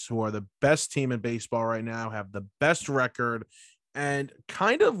Yankees, who are the best team in baseball right now, have the best record, and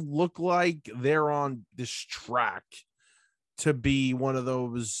kind of look like they're on this track to be one of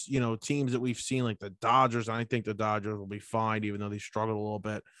those, teams that we've seen like the Dodgers. I think the Dodgers will be fine, even though they struggled a little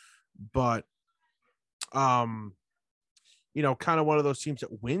bit, but kind of one of those teams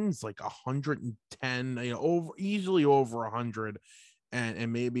that wins like 110, easily over 100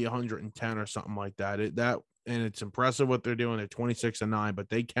 and maybe 110 or something like that. And it's impressive what they're doing. They're 26-9, but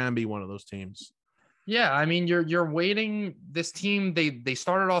they can be one of those teams. Yeah, I mean, you're waiting. This team, they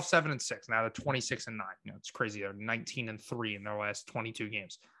started off 7-6. Now they're 26-9. It's crazy. They're 19-3 in their last 22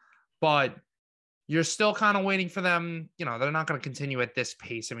 games, but you're still kind of waiting for them. They're not going to continue at this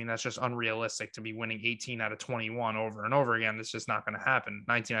pace. I mean, that's just unrealistic to be winning 18 out of 21 over and over again. It's just not going to happen.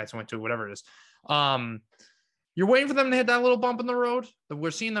 19 out of 22, whatever it is. You're waiting for them to hit that little bump in the road.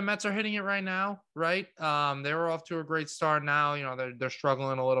 We're seeing the Mets are hitting it right now, right? They were off to a great start. Now, they're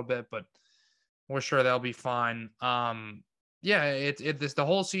struggling a little bit, but we're sure they'll be fine. This the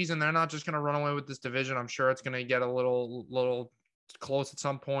whole season. They're not just going to run away with this division. I'm sure it's going to get a little close at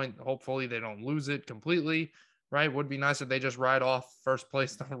some point. Hopefully they don't lose it completely, right? Would be nice if they just ride off first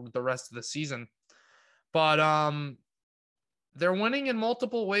place the rest of the season. But they're winning in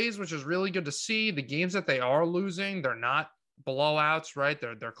multiple ways, which is really good to see. The games that they are losing, they're not blowouts, right?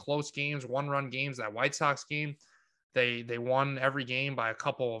 They're close games, one-run games. That White Sox game, they won every game by a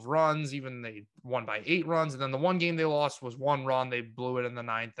couple of runs. Even they won by 8 runs. And then the one game they lost was 1 run. They blew it in the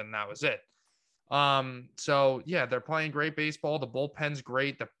 9th, and that was it. So yeah, they're playing great baseball. The bullpen's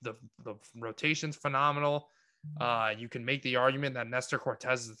great. The rotation's phenomenal. You can make the argument that Nestor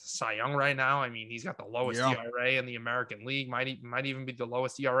Cortez is the Cy Young right now. I mean, he's got the lowest ERA in the American League, might even be the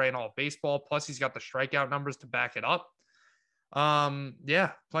lowest ERA in all of baseball. Plus he's got the strikeout numbers to back it up.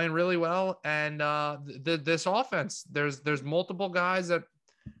 Playing really well. And, this offense, there's multiple guys that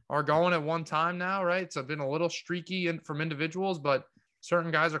are going at one time now, right? So it's been a little streaky from individuals, but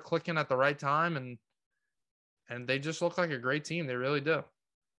certain guys are clicking at the right time, and they just look like a great team. They really do.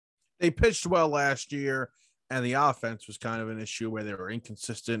 They pitched well last year, and the offense was kind of an issue where they were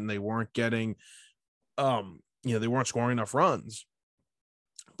inconsistent and they weren't getting, they weren't scoring enough runs.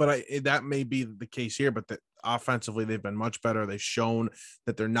 But that may be the case here, but offensively, they've been much better. They've shown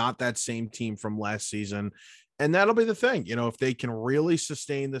that they're not that same team from last season. And that'll be the thing, if they can really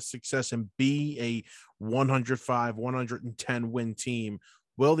sustain the success and be a 105, 110 win team,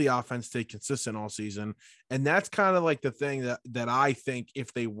 will the offense stay consistent all season? And that's kind of like the thing that I think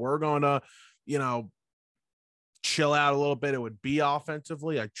if they were going to, chill out a little bit, it would be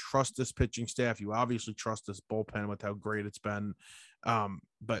offensively. I trust this pitching staff. You obviously trust this bullpen with how great it's been. And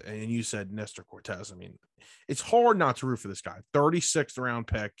you said Nestor Cortez. I mean, it's hard not to root for this guy. 36th round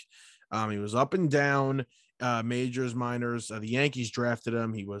pick. He was up and down. Majors, minors. The Yankees drafted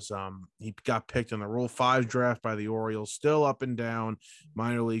him. He got picked in the Rule 5 draft by the Orioles, still up and down,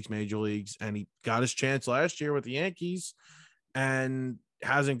 minor leagues, major leagues, and he got his chance last year with the Yankees and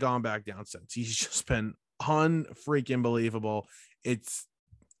hasn't gone back down since. He's just been unfreaking believable. It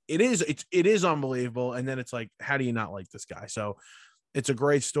is unbelievable. And then it's like, how do you not like this guy? So it's a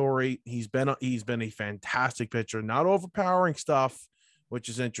great story. He's been a fantastic pitcher, not overpowering stuff, which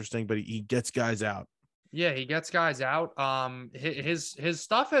is interesting, but he gets guys out. Yeah, he gets guys out. His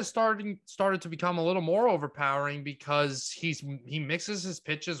stuff has started to become a little more overpowering because he mixes his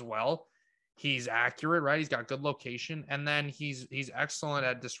pitches well. He's accurate, right? He's got good location, and then he's excellent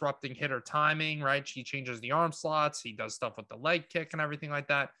at disrupting hitter timing, right? He changes the arm slots. He does stuff with the leg kick and everything like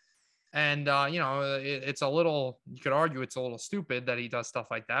that. And it's a little, you could argue it's a little stupid that he does stuff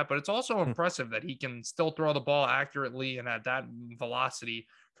like that, but it's also impressive that he can still throw the ball accurately and at that velocity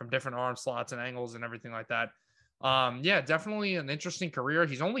from different arm slots and angles and everything like that. Yeah, definitely an interesting career.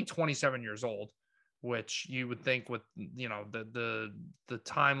 He's only 27 years old, which you would think with, the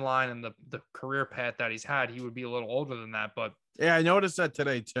timeline and the career path that he's had, he would be a little older than that. But yeah, I noticed that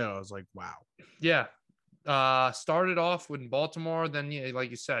today too. I was like, wow. Yeah. Started off in Baltimore, then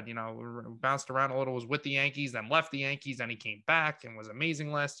like you said, bounced around a little, was with the Yankees, then left the Yankees, then he came back and was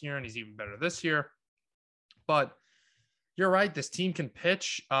amazing last year, and he's even better this year. But you're right, this team can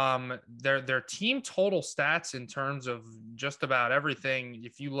pitch. Their team total stats in terms of just about everything,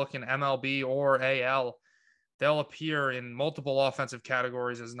 if you look in MLB or AL, they'll appear in multiple offensive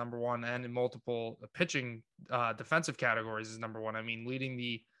categories as number one and in multiple pitching defensive categories as number one. I mean, leading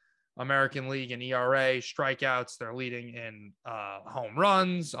the American League in ERA, strikeouts, they're leading in home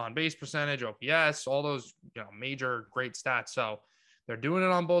runs, on base percentage, OPS, all those major great stats. So they're doing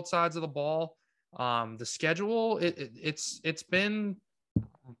it on both sides of the ball. The schedule, it's been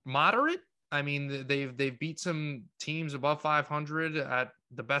moderate. I mean, they've beat some teams above 500 at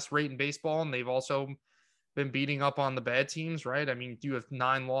the best rate in baseball, and they've also been beating up on the bad teams, right? I mean, you have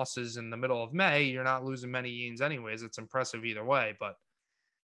 9 losses in the middle of May. You're not losing many games anyways. It's impressive either way, but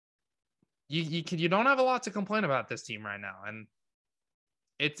you don't have a lot to complain about this team right now. And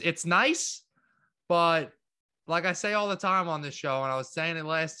it's nice, but like I say all the time on this show, and I was saying it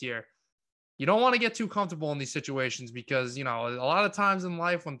last year, you don't want to get too comfortable in these situations because, a lot of times in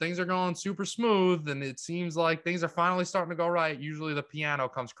life when things are going super smooth and it seems like things are finally starting to go right, usually the piano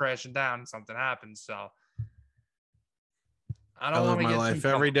comes crashing down and something happens. So I don't want to get too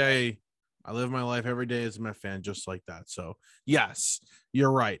comfortable. I live my life every day as a Met fan, just like that. So yes,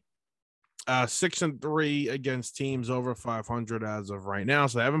 you're right. 6-3 against teams over 500 as of right now.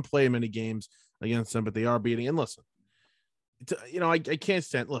 So I haven't played many games against them, but they are beating. And listen, I can't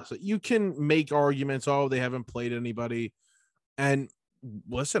stand. Listen, you can make arguments. Oh, they haven't played anybody, and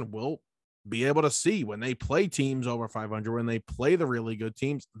listen, we'll be able to see when they play teams over 500, when they play the really good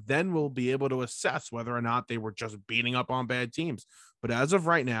teams. Then we'll be able to assess whether or not they were just beating up on bad teams. But as of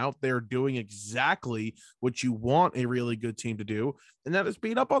right now, they're doing exactly what you want a really good team to do, and that is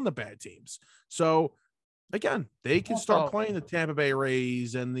beat up on the bad teams. So again, they can start playing the Tampa Bay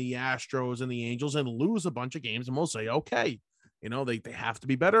Rays and the Astros and the Angels and lose a bunch of games, and we'll say, okay, they have to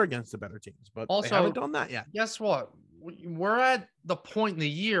be better against the better teams, but also, they haven't done that yet. Guess what? We're at the point in the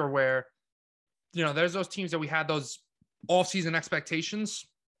year where, there's those teams that we had those off-season expectations,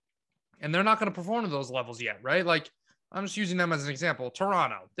 and they're not going to perform to those levels yet, right? Like, I'm just using them as an example.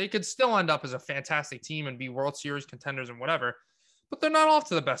 Toronto, they could still end up as a fantastic team and be World Series contenders and whatever, but they're not off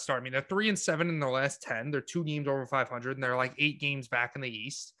to the best start. I mean, they're 3-7 in their last 10. They're 2 games over 500, and they're like 8 games back in the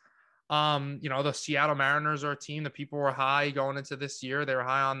East. The Seattle Mariners are a team that people were high going into this year. They were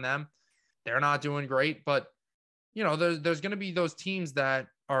high on them. They're not doing great, but there's going to be those teams that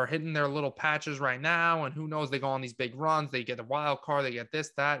are hitting their little patches right now, and who knows, they go on these big runs, they get a wild card, they get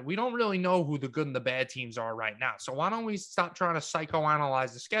this, that. We don't really know who the good and the bad teams are right now. So why don't we stop trying to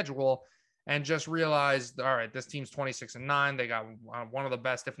psychoanalyze the schedule and just realize, all right, this team's 26-9. They got one of the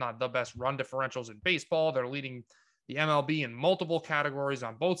best, if not the best, run differentials in baseball. They're leading the MLB in multiple categories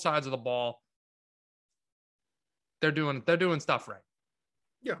on both sides of the ball. They're doing stuff right.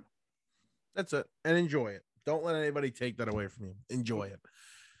 Yeah, that's it. And enjoy it. Don't let anybody take that away from you. Enjoy it.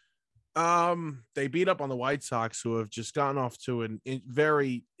 They beat up on the White Sox, who have just gotten off to a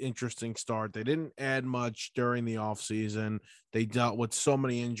very interesting start. They didn't add much during the offseason. They dealt with so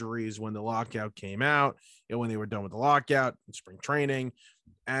many injuries when the lockout came out and when they were done with the lockout in spring training.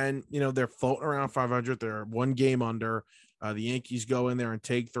 And, they're floating around 500. They're 1 game under. The Yankees go in there and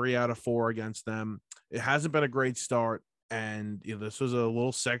take 3 out of 4 against them. It hasn't been a great start. And this was a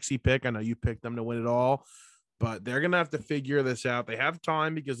little sexy pick. I know you picked them to win it all, but they're going to have to figure this out. They have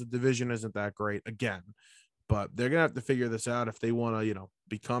time because the division isn't that great again, but they're going to have to figure this out if they want to,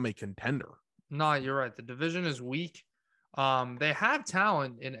 become a contender. No, you're right. The division is weak. They have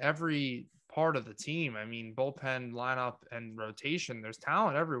talent in every part of the team. I mean, bullpen, lineup, and rotation, there's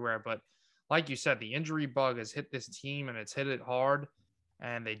talent everywhere. But like you said, the injury bug has hit this team, and it's hit it hard.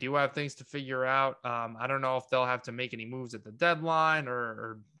 And they do have things to figure out. I don't know if they'll have to make any moves at the deadline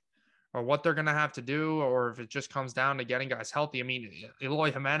or or what they're going to have to do, or if it just comes down to getting guys healthy. I mean,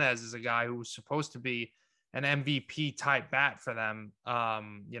 Eloy Jimenez is a guy who was supposed to be an MVP type bat for them,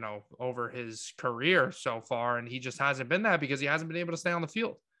 over his career so far. And he just hasn't been that because he hasn't been able to stay on the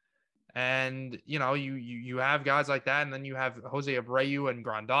field. And, you have guys like that. And then you have Jose Abreu and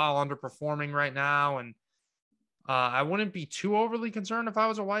Grandal underperforming right now. And I wouldn't be too overly concerned if I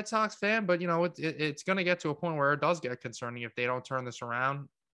was a White Sox fan, but, it's going to get to a point where it does get concerning if they don't turn this around.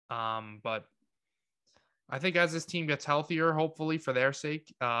 But I think as this team gets healthier, hopefully for their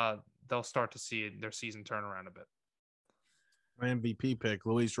sake, they'll start to see their season turn around a bit. My MVP pick,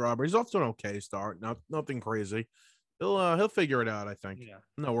 Luis Robert. He's off to an okay start. Nothing crazy. He'll figure it out, I think. Yeah.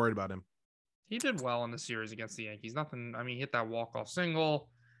 I'm not worried about him. He did well in the series against the Yankees. Nothing. I mean, he hit that walk-off single.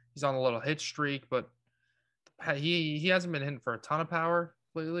 He's on a little hit streak, but he hasn't been hitting for a ton of power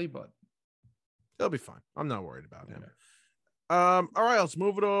lately, but he'll be fine. I'm not worried about him. Yeah. All right, let's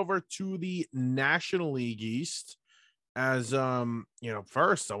move it over to the National League East. As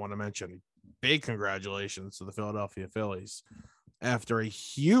first I want to mention big congratulations to the Philadelphia Phillies after a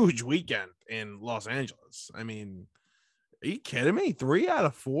huge weekend in Los Angeles. I mean, are you kidding me? 3 out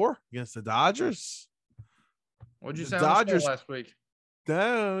of 4 against the Dodgers. What'd you say Dodgers last week?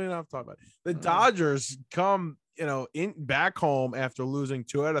 No, we don't have to talk about it. The Dodgers come, in back home after losing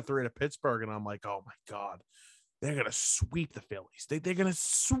 2 out of 3 to Pittsburgh, and I'm like, oh my God, they're gonna sweep the Phillies. They're gonna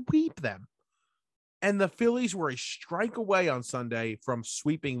sweep them. And the Phillies were a strike away on Sunday from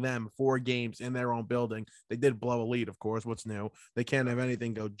sweeping them 4 games in their own building. They did blow a lead, of course. What's new? They can't have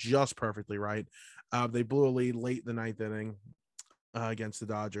anything go just perfectly right. They blew a lead late in the 9th inning against the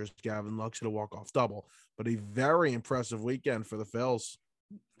Dodgers. Gavin Lux hit a walk-off double, but a very impressive weekend for the Phils.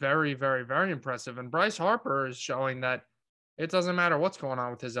 Very, very, very impressive. And Bryce Harper is showing that it doesn't matter what's going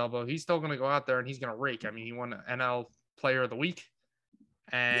on with his elbow. He's still going to go out there and he's going to rake. I mean, he won NL Player of the Week.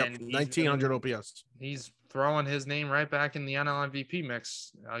 And 1,900 OPS. He's throwing his name right back in the NL MVP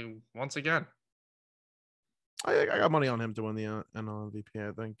mix once again. I got money on him to win the NL MVP,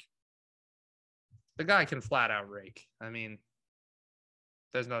 I think. The guy can flat out rake. I mean,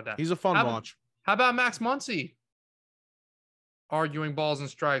 there's no doubt. He's a fun watch. How about Max Muncy? Arguing balls and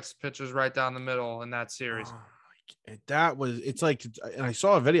strikes, pitchers right down the middle in that series. It's like, and I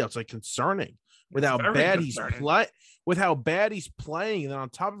saw a video, it's like concerning with how bad he's playing. And then on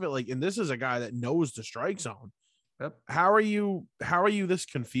top of it, and this is a guy that knows the strike zone. Yep. How are you this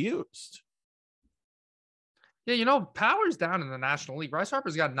confused? Yeah, power's down in the National League. Bryce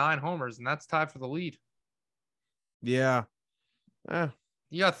Harper's got 9 homers, and that's tied for the lead. Yeah.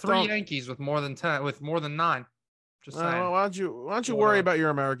 You got 3 Yankees with more than 10, with more than 9. Just saying. Why don't you worry about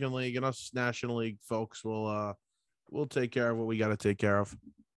your American League, and us National League folks will take care of what we got to take care of.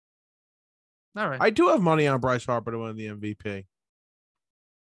 All right. I do have money on Bryce Harper to win the MVP.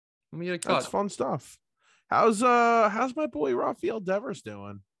 Let me get a cut. That's fun stuff. How's my boy Rafael Devers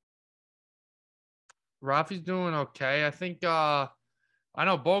doing? Rafi's doing okay. I think I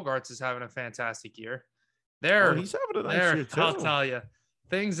know Bogarts is having a fantastic year. He's having a nice year too. I'll tell you,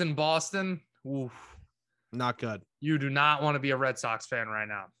 things in Boston, oof, not good. You do not want to be a Red Sox fan right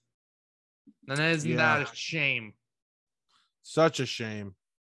now. And isn't that a shame? Such a shame.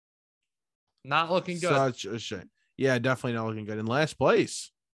 Not looking good. Such a shame. Yeah, definitely not looking good. In last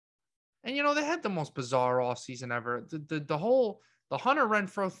place. And they had the most bizarre offseason ever. The Hunter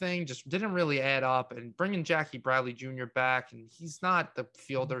Renfroe thing just didn't really add up, and bringing Jackie Bradley Jr. back, and he's not the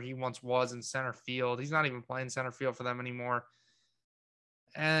fielder he once was in center field. He's not even playing center field for them anymore.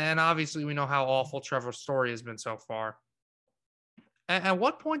 And obviously we know how awful Trevor Story has been so far. And at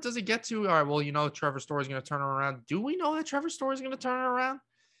what point does it get to, all right, well, Trevor Story is going to turn it around. Do we know that Trevor Story is going to turn it around?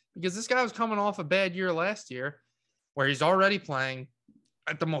 Because this guy was coming off a bad year last year where he's already playing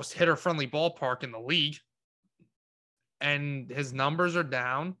at the most hitter-friendly ballpark in the league. And his numbers are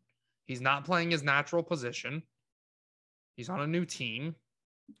down. He's not playing his natural position. He's on a new team.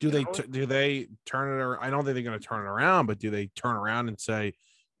 Do they turn it around? I don't think they're going to turn it around, but do they turn around and say,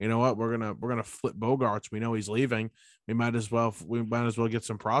 you know what, we're gonna flip Bogarts. We know he's leaving. We might as well get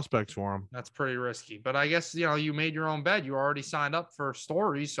some prospects for him. That's pretty risky. But I guess you made your own bed. You already signed up for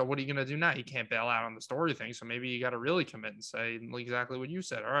Story. So what are you gonna do now? You can't bail out on the Story thing. So maybe you got to really commit and say exactly what you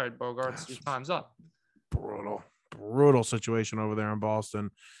said. All right, Bogarts, your time's up. Brutal situation over there in Boston.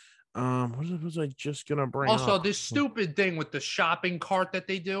 What was I just gonna bring also up? This stupid thing with the shopping cart that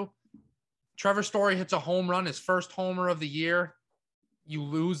they do. Trevor Story hits a home run, his first homer of the year. You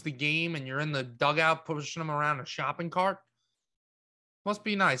lose the game and you're in the dugout pushing them around a shopping cart. Must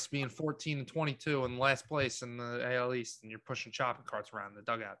be nice being 14-22 in last place in the AL East and you're pushing shopping carts around the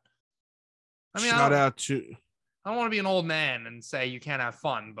dugout. I mean, I don't want to be an old man and say you can't have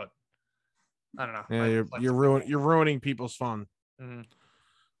fun, but I don't know. Yeah, you're ruining people's fun. Mm-hmm.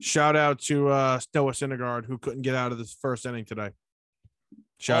 Shout out to Noah Syndergaard, who couldn't get out of this first inning today.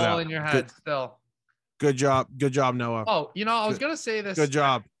 Shout All out. in your head still. Good job, Noah. Oh, I was gonna say this. Good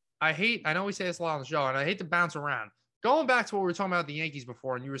job. I know we say this a lot on the show, and I hate to bounce around. Going back to what we were talking about the Yankees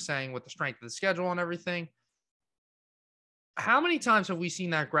before, and you were saying with the strength of the schedule and everything. How many times have we seen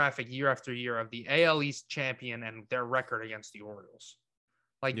that graphic year after year of the AL East champion and their record against the Orioles?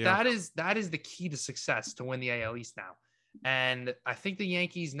 Like that is the key to success to win the AL East now. And I think the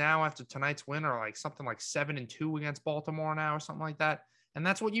Yankees now, after tonight's win, are like something like 7-2 against Baltimore now or something like that. And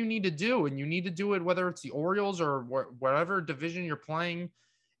that's what you need to do. And you need to do it whether it's the Orioles or whatever division you're playing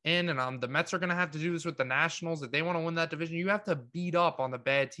in. And the Mets are going to have to do this with the Nationals. If they want to win that division, you have to beat up on the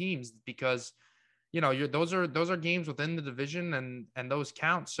bad teams because, those are games within the division and those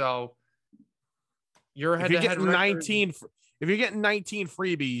count. So you're head to head. If you're getting 19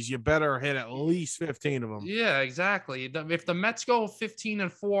 freebies, you better hit at least 15 of them. Yeah, exactly. If the Mets go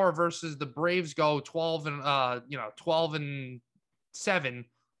 15-4 versus the Braves go 12-7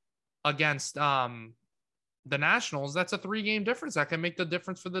 against the Nationals, that's a 3-game difference that can make the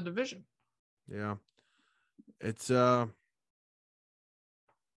difference for the division. Yeah. It's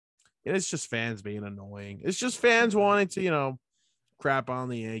just fans being annoying. It's just fans wanting to, crap on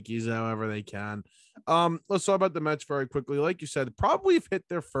the Yankees however they can. Let's talk about the Mets very quickly. Like you said, probably have hit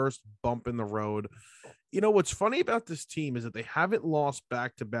their first bump in the road. What's funny about this team is that they haven't lost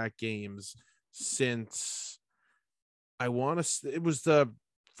back-to-back games since it was the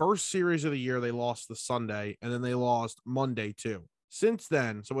first series of the year. They lost the Sunday and then they lost Monday too. Since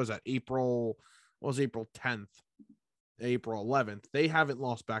then, so what was that? April 10th, April 11th. They haven't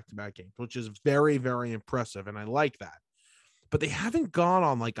lost back-to-back games, which is very, very impressive. And I like that. But they haven't gone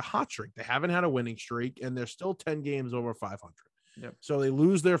on like a hot streak. They haven't had a winning streak, and they're still 10 games over 500. Yep. So they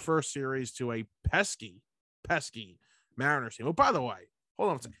lose their first series to a pesky Mariners team. Oh, by the way,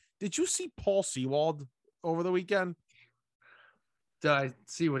 hold on a second. Did you see Paul Sewald over the weekend? Did I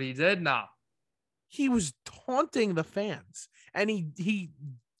see what he did? No. He was taunting the fans, and he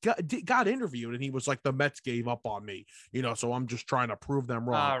got interviewed, and he was like, the Mets gave up on me, so I'm just trying to prove them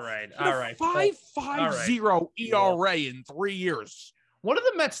wrong. All right. 5.50 ERA in 3 years. What do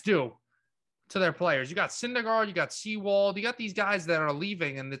the Mets do to their players? You got Syndergaard, you got Sewald, you got these guys that are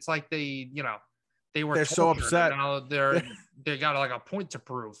leaving, and it's like they're so upset. They got like a point to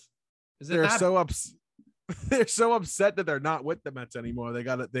prove. They're so upset that they're not with the Mets anymore. They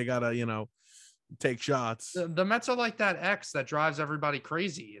gotta take shots. The Mets are like that X that drives everybody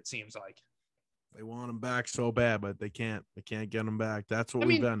crazy. It seems like they want him back so bad, but they can't get him back. That's what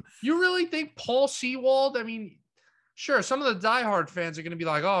we've been. You really think Paul Sewald? I mean, sure, some of the diehard fans are going to be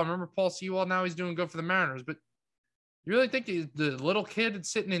like, "Oh, remember Paul Sewald? Now he's doing good for the Mariners." But you really think the little kid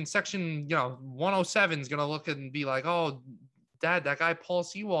sitting in section 107 is going to look and be like, "Oh, Dad, that guy Paul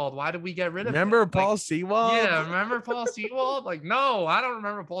Sewald, why did we get rid of him?" Remember Paul Sewald? Yeah, remember Paul Sewald? Like, no, I don't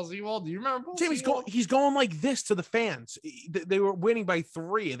remember Paul Sewald. Do you remember Paul Sewald? He's going like this to the fans. They were winning by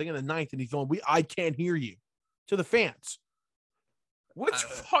 3, I think, in the 9th, and he's going, I can't hear you, to the fans.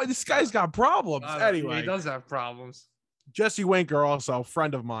 This guy's got problems. Anyway, he does have problems. Jesse Winker, also a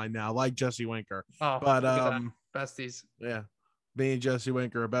friend of mine now, like Jesse Winker. Oh, but besties. Yeah. Me and Jesse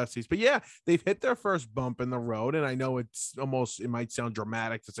Winker are besties. But yeah, they've hit their first bump in the road. And I know it might sound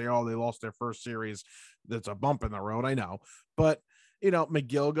dramatic to say, oh, they lost their first series. That's a bump in the road. I know. But,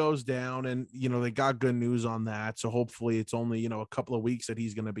 McGill goes down and, they got good news on that. So hopefully it's only, a couple of weeks that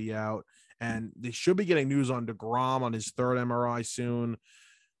he's going to be out. And they should be getting news on DeGrom on his 3rd MRI soon.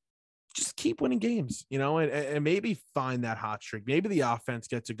 Just keep winning games, and maybe find that hot streak. Maybe the offense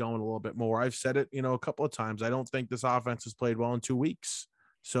gets it going a little bit more. I've said it, a couple of times. I don't think this offense has played well in 2 weeks.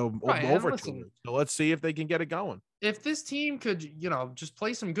 So over 2 weeks. So let's see if they can get it going. If this team could, just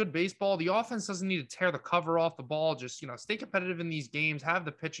play some good baseball, the offense doesn't need to tear the cover off the ball. Just, stay competitive in these games, have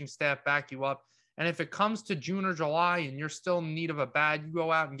the pitching staff back you up. And if it comes to June or July and you're still in need of a bat, you go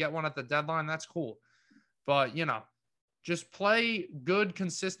out and get one at the deadline. That's cool. But, just play good,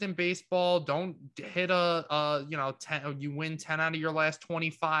 consistent baseball. Don't hit 10, you win 10 out of your last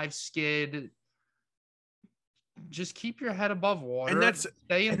 25 skid. Just keep your head above water. And that's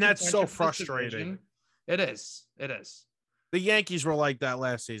so frustrating. It is. The Yankees were like that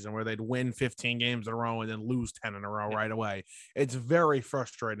last season where they'd win 15 games in a row and then lose 10 in a row right away. It's very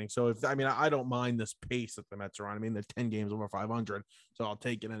frustrating. So I don't mind this pace that the Mets are on. They're 10 games over 500, so I'll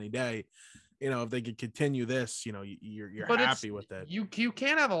take it any day. If they could continue this, you're happy with it. You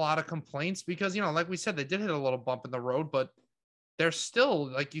can't have a lot of complaints because, like we said, they did hit a little bump in the road, but they're still,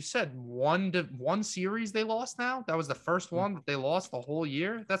 like you said, one series they lost now. That was the first one that they lost the whole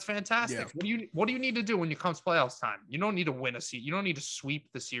year. That's fantastic. Yeah. What do you need to do when it comes playoffs time? You don't need to win a series. You don't need to sweep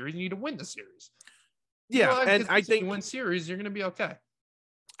the series. You need to win the series. Yeah, and I think you win series, you're going to be okay.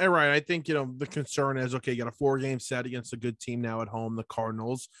 And right, I think the concern is okay. You got a 4-game set against a good team now at home, the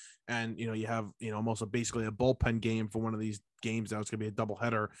Cardinals, and you have almost basically a bullpen game for one of these games. Now it's going to be a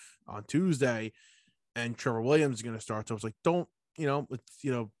doubleheader on Tuesday, and Trevor Williams is going to start. So it's like, don't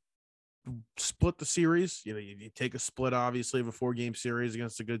split the series. You take a split obviously of a 4-game series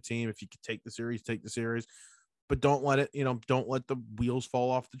against a good team. If you could take the series, but don't let it don't let the wheels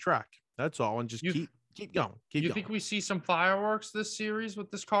fall off the track. That's all, and just keep going. You think we see some fireworks this series with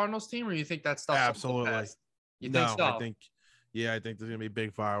this Cardinals team, or you think that stuff? Absolutely. You think so? I think there's gonna be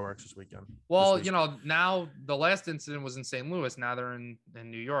big fireworks this weekend. Well, now the last incident was in St. Louis. Now they're in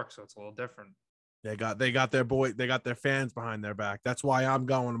New York, so it's a little different. They got their fans behind their back. That's why I'm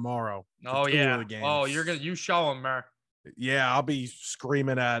going tomorrow. Oh yeah. Oh, you show them, man. Yeah, I'll be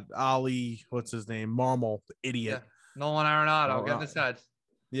screaming at Ali. What's his name? Marmol, the idiot. Yeah. Nolan Arenado, get in his head.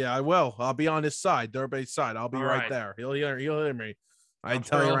 Yeah, I will. I'll be on his side, Durbay's side. I'll be right there. He'll hear me. I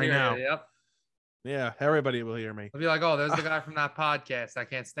tell you right now. Yep. Yeah, everybody will hear me. I'll be like, oh, there's the guy from that podcast. I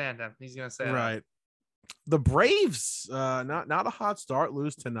can't stand him. He's gonna say right. That. The Braves, not a hot start,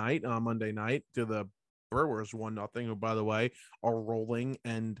 lose tonight on Monday night to the Brewers 1-0, who, by the way, are rolling,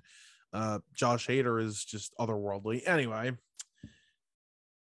 and Josh Hader is just otherworldly. Anyway,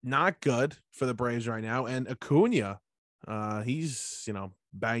 not good for the Braves right now. And Acuna, he's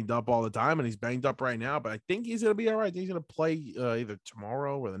banged up all the time, and he's banged up right now, but I think he's gonna be all right. He's gonna play either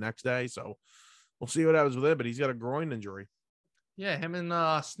tomorrow or the next day, so we'll see what happens with him. But he's got a groin injury. Yeah, him and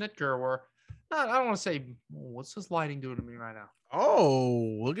Snitker were. I don't want to say what's this lighting doing to me right now.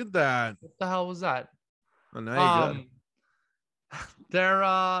 Oh, look at that! What the hell was that? Oh, now you're good. They're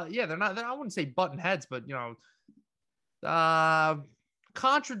not. I wouldn't say button heads, but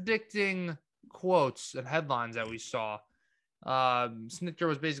contradicting quotes and headlines that we saw. Snitker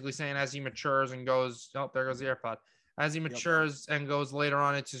was basically saying as he matures and goes, oh, there goes the AirPod. As he matures and goes later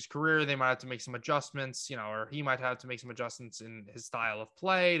on into his career, they might have to make some adjustments, or he might have to make some adjustments in his style of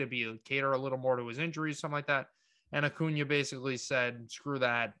play to cater a little more to his injuries, something like that. And Acuna basically said, screw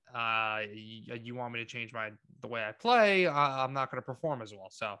that. You want me to change the way I play? I'm not going to perform as well.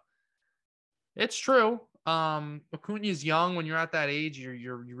 So it's true. Acuna is young. When you're at that age,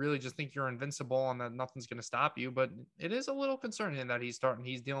 you really just think you're invincible and that nothing's going to stop you. But it is a little concerning that he's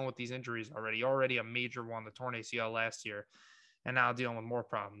dealing with these injuries already a major one, the torn ACL last year, and now dealing with more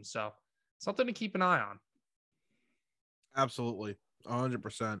problems. So something to keep an eye on. Absolutely.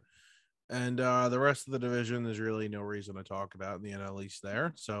 100%. And the rest of the division, there's really no reason to talk about in the NL East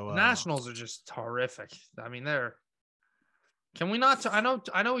there. So the Nationals are just horrific. I mean, can we not? I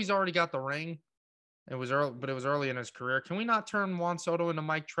know he's already got the ring. It was early, but it was early in his career. Can we not turn Juan Soto into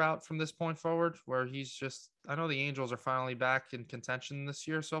Mike Trout from this point forward, where he's just? I know the Angels are finally back in contention this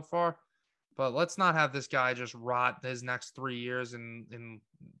year so far, but let's not have this guy just rot his next 3 years in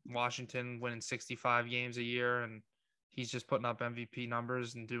Washington, winning 65 games a year, and he's just putting up MVP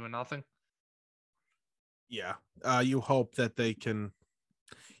numbers and doing nothing. Yeah, you hope that they can.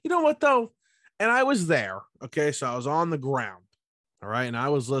 You know what though? And I was there. Okay, so I was on the ground. All right. And I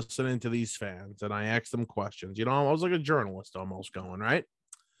was listening to these fans and I asked them questions. I was like a journalist almost going, right.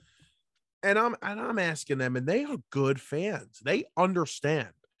 And I'm asking them, and they are good fans. They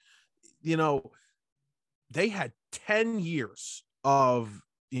understand, they had 10 years of,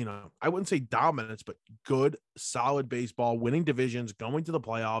 I wouldn't say dominance, but good, solid baseball, winning divisions, going to the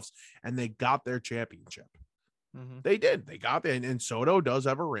playoffs, and they got their championship. Mm-hmm. They did. They got there. And Soto does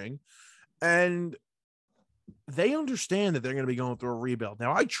have a ring. And they understand that they're going to be going through a rebuild.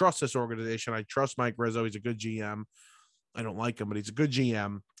 Now, I trust this organization. I trust Mike Rizzo. He's a good GM. I don't like him, but he's a good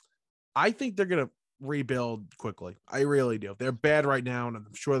GM. I think they're going to rebuild quickly. I really do. They're bad right now, and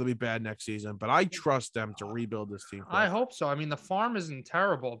I'm sure they'll be bad next season, but I trust them to rebuild this team quickly. I hope so. I mean, the farm isn't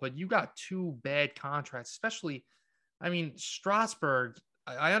terrible, but you got 2 bad contracts, especially, Strasburg.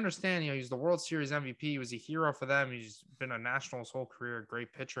 I understand, he's the World Series MVP. He was a hero for them. He's been a Nationals whole career, a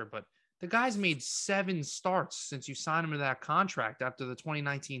great pitcher, but the guy's made 7 starts since you signed him to that contract after the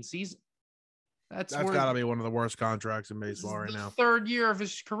 2019 season. That's got to be one of the worst contracts in baseball right now. 3rd year of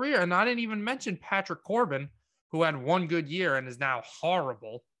his career. And I didn't even mention Patrick Corbin, who had 1 good year and is now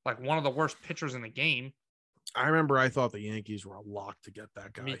horrible, like one of the worst pitchers in the game. I remember I thought the Yankees were a lock to get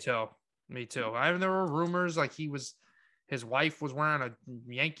that guy. Me too. There were rumors like his wife was wearing a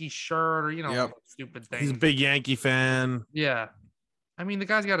Yankee shirt or, stupid thing. He's a big Yankee fan. Yeah. The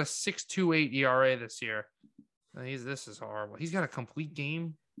guy's got a 6.28 ERA this year. This is horrible. He's got a complete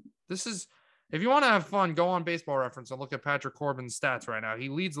game. This is, if you want to have fun, go on Baseball Reference and look at Patrick Corbin's stats right now. He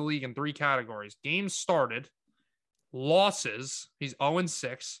leads the league in 3 categories: games started, losses, he's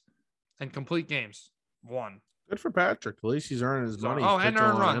 0-6, and complete games, 1. Good for Patrick. At least he's earning his money. Oh, He's and pitching a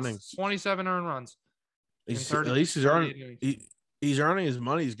earned lot of runs. innings. 27 earned runs. At least he's earning. He's earning his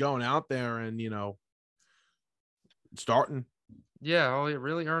money. He's going out there and starting. Yeah,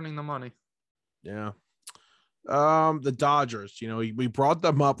 really earning the money. Yeah. The Dodgers. We brought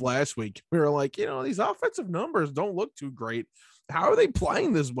them up last week. We were like, these offensive numbers don't look too great. How are they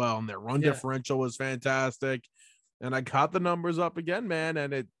playing this well? And their run differential was fantastic. And I got the numbers up again, man,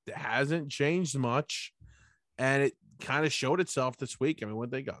 and it hasn't changed much. And it kind of showed itself this week. I mean,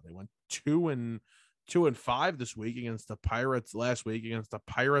 what they got? They went 2-5 this week against the Pirates. Last week against the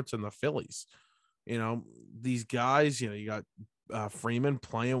Pirates and the Phillies. These guys. You got Freeman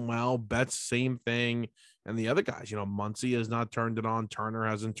playing well. Betts, same thing. And the other guys. Muncy has not turned it on. Turner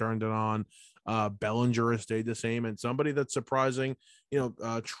hasn't turned it on. Bellinger has stayed the same. And somebody that's surprising.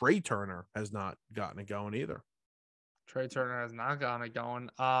 Trey Turner has not gotten it going either. Trey Turner has not gotten it going.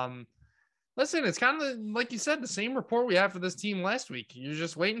 Listen, it's kind of like you said, the same report we had for this team last week. You're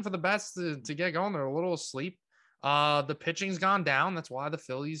just waiting for the bats to get going. They're a little asleep. The pitching's gone down. That's why the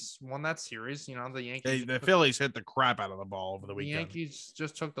Phillies won that series. The Yankees. The Phillies hit the crap out of the ball over the weekend. The Yankees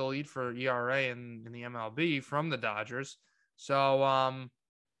just took the lead for ERA in the MLB from the Dodgers. So,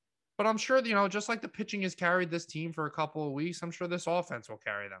 but I'm sure, just like the pitching has carried this team for a couple of weeks, I'm sure this offense will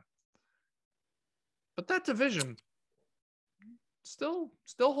carry them. But that division, still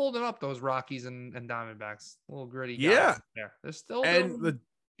holding up, those Rockies and Diamondbacks. A little gritty guys. Yeah. There. They're still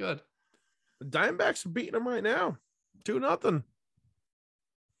good. The Diamondbacks are beating them right now. 2-0.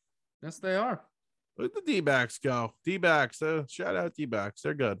 Yes, they are. Look at the D-backs go. D-backs. Shout out D-backs.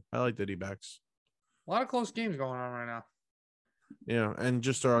 They're good. I like the D-backs. A lot of close games going on right now. Yeah, and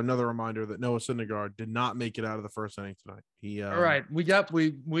just another reminder that Noah Syndergaard did not make it out of the first inning tonight. All right, we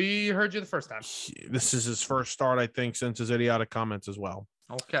heard you the first time. This is his first start, I think, since his idiotic comments as well.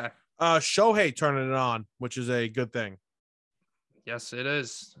 Okay. Shohei turning it on, which is a good thing. Yes, it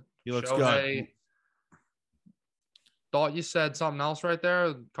is. He looks Shohei, good. Thought you said something else right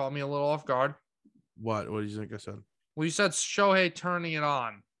there. Caught me a little off guard. What do you think I said? Well, you said Shohei turning it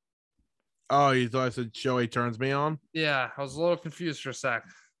on. Oh, you thought I said Shohei turns me on? Yeah, I was a little confused for a sec.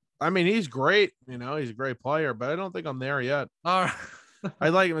 I mean, he's great. He's a great player, but I don't think I'm there yet. All right. I'd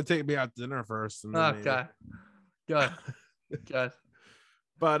like him to take me out to dinner first. And then okay. Good.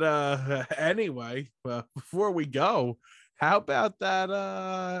 But anyway, before we go, how about that?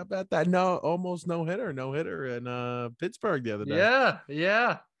 Almost no hitter in Pittsburgh the other day.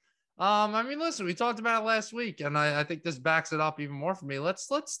 Yeah. I mean, listen, we talked about it last week, and I think this backs it up even more for me. Let's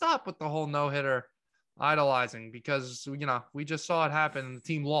stop with the whole no-hitter idolizing, because we just saw it happen and the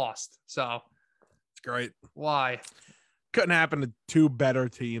team lost. So it's great. Why? Couldn't happen to two better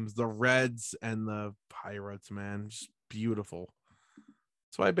teams, the Reds and the Pirates, man. Just beautiful.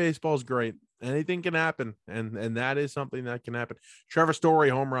 That's why baseball's great. Anything can happen, and that is something that can happen. Trevor Story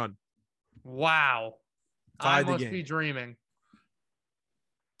home run. Wow. I must be dreaming.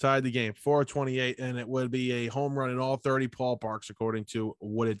 Tied the game, 428, and it would be a home run in all 30 ballparks, according to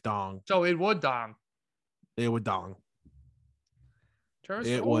Would It Dong. So it would dong. It would dong.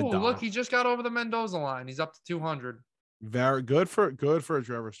 It would dong. Look, he just got over the Mendoza line. He's up to 200. Very good for a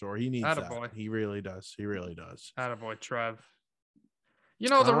Trevor Story. He needs Attaboy. That. He really does. Attaboy, Trev.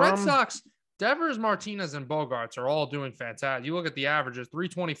 The Red Sox, Devers, Martinez, and Bogarts are all doing fantastic. You look at the averages: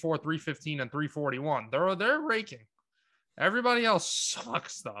 324, 315, and 341. They're raking. Everybody else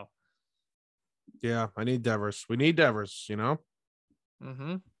sucks, though. Yeah, I need Devers. We need Devers,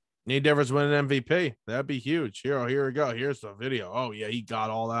 Mm-hmm. Need Devers to win an MVP. That'd be huge. Here we go. Here's the video. Oh, yeah, he got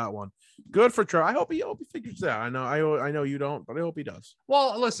all that one. Good for Trevor. I hope he figures it out. I know you don't, but I hope he does.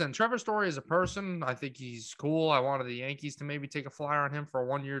 Well, listen, Trevor Story is a person. I think he's cool. I wanted the Yankees to maybe take a flyer on him for a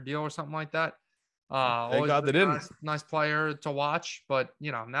 1-year deal or something like that. Thank God they didn't. Nice player to watch, but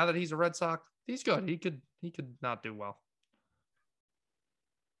now that he's a Red Sox, he's good. He could not do well.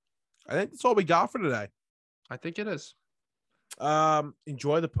 I think that's all we got for today. I think it is.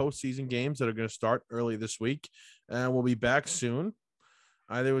 Enjoy the postseason games that are going to start early this week, and we'll be back soon.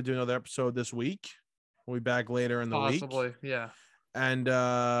 Either we'll do another episode this week. We'll be back later in the week. Possibly, yeah. And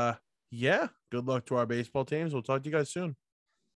good luck to our baseball teams. We'll talk to you guys soon.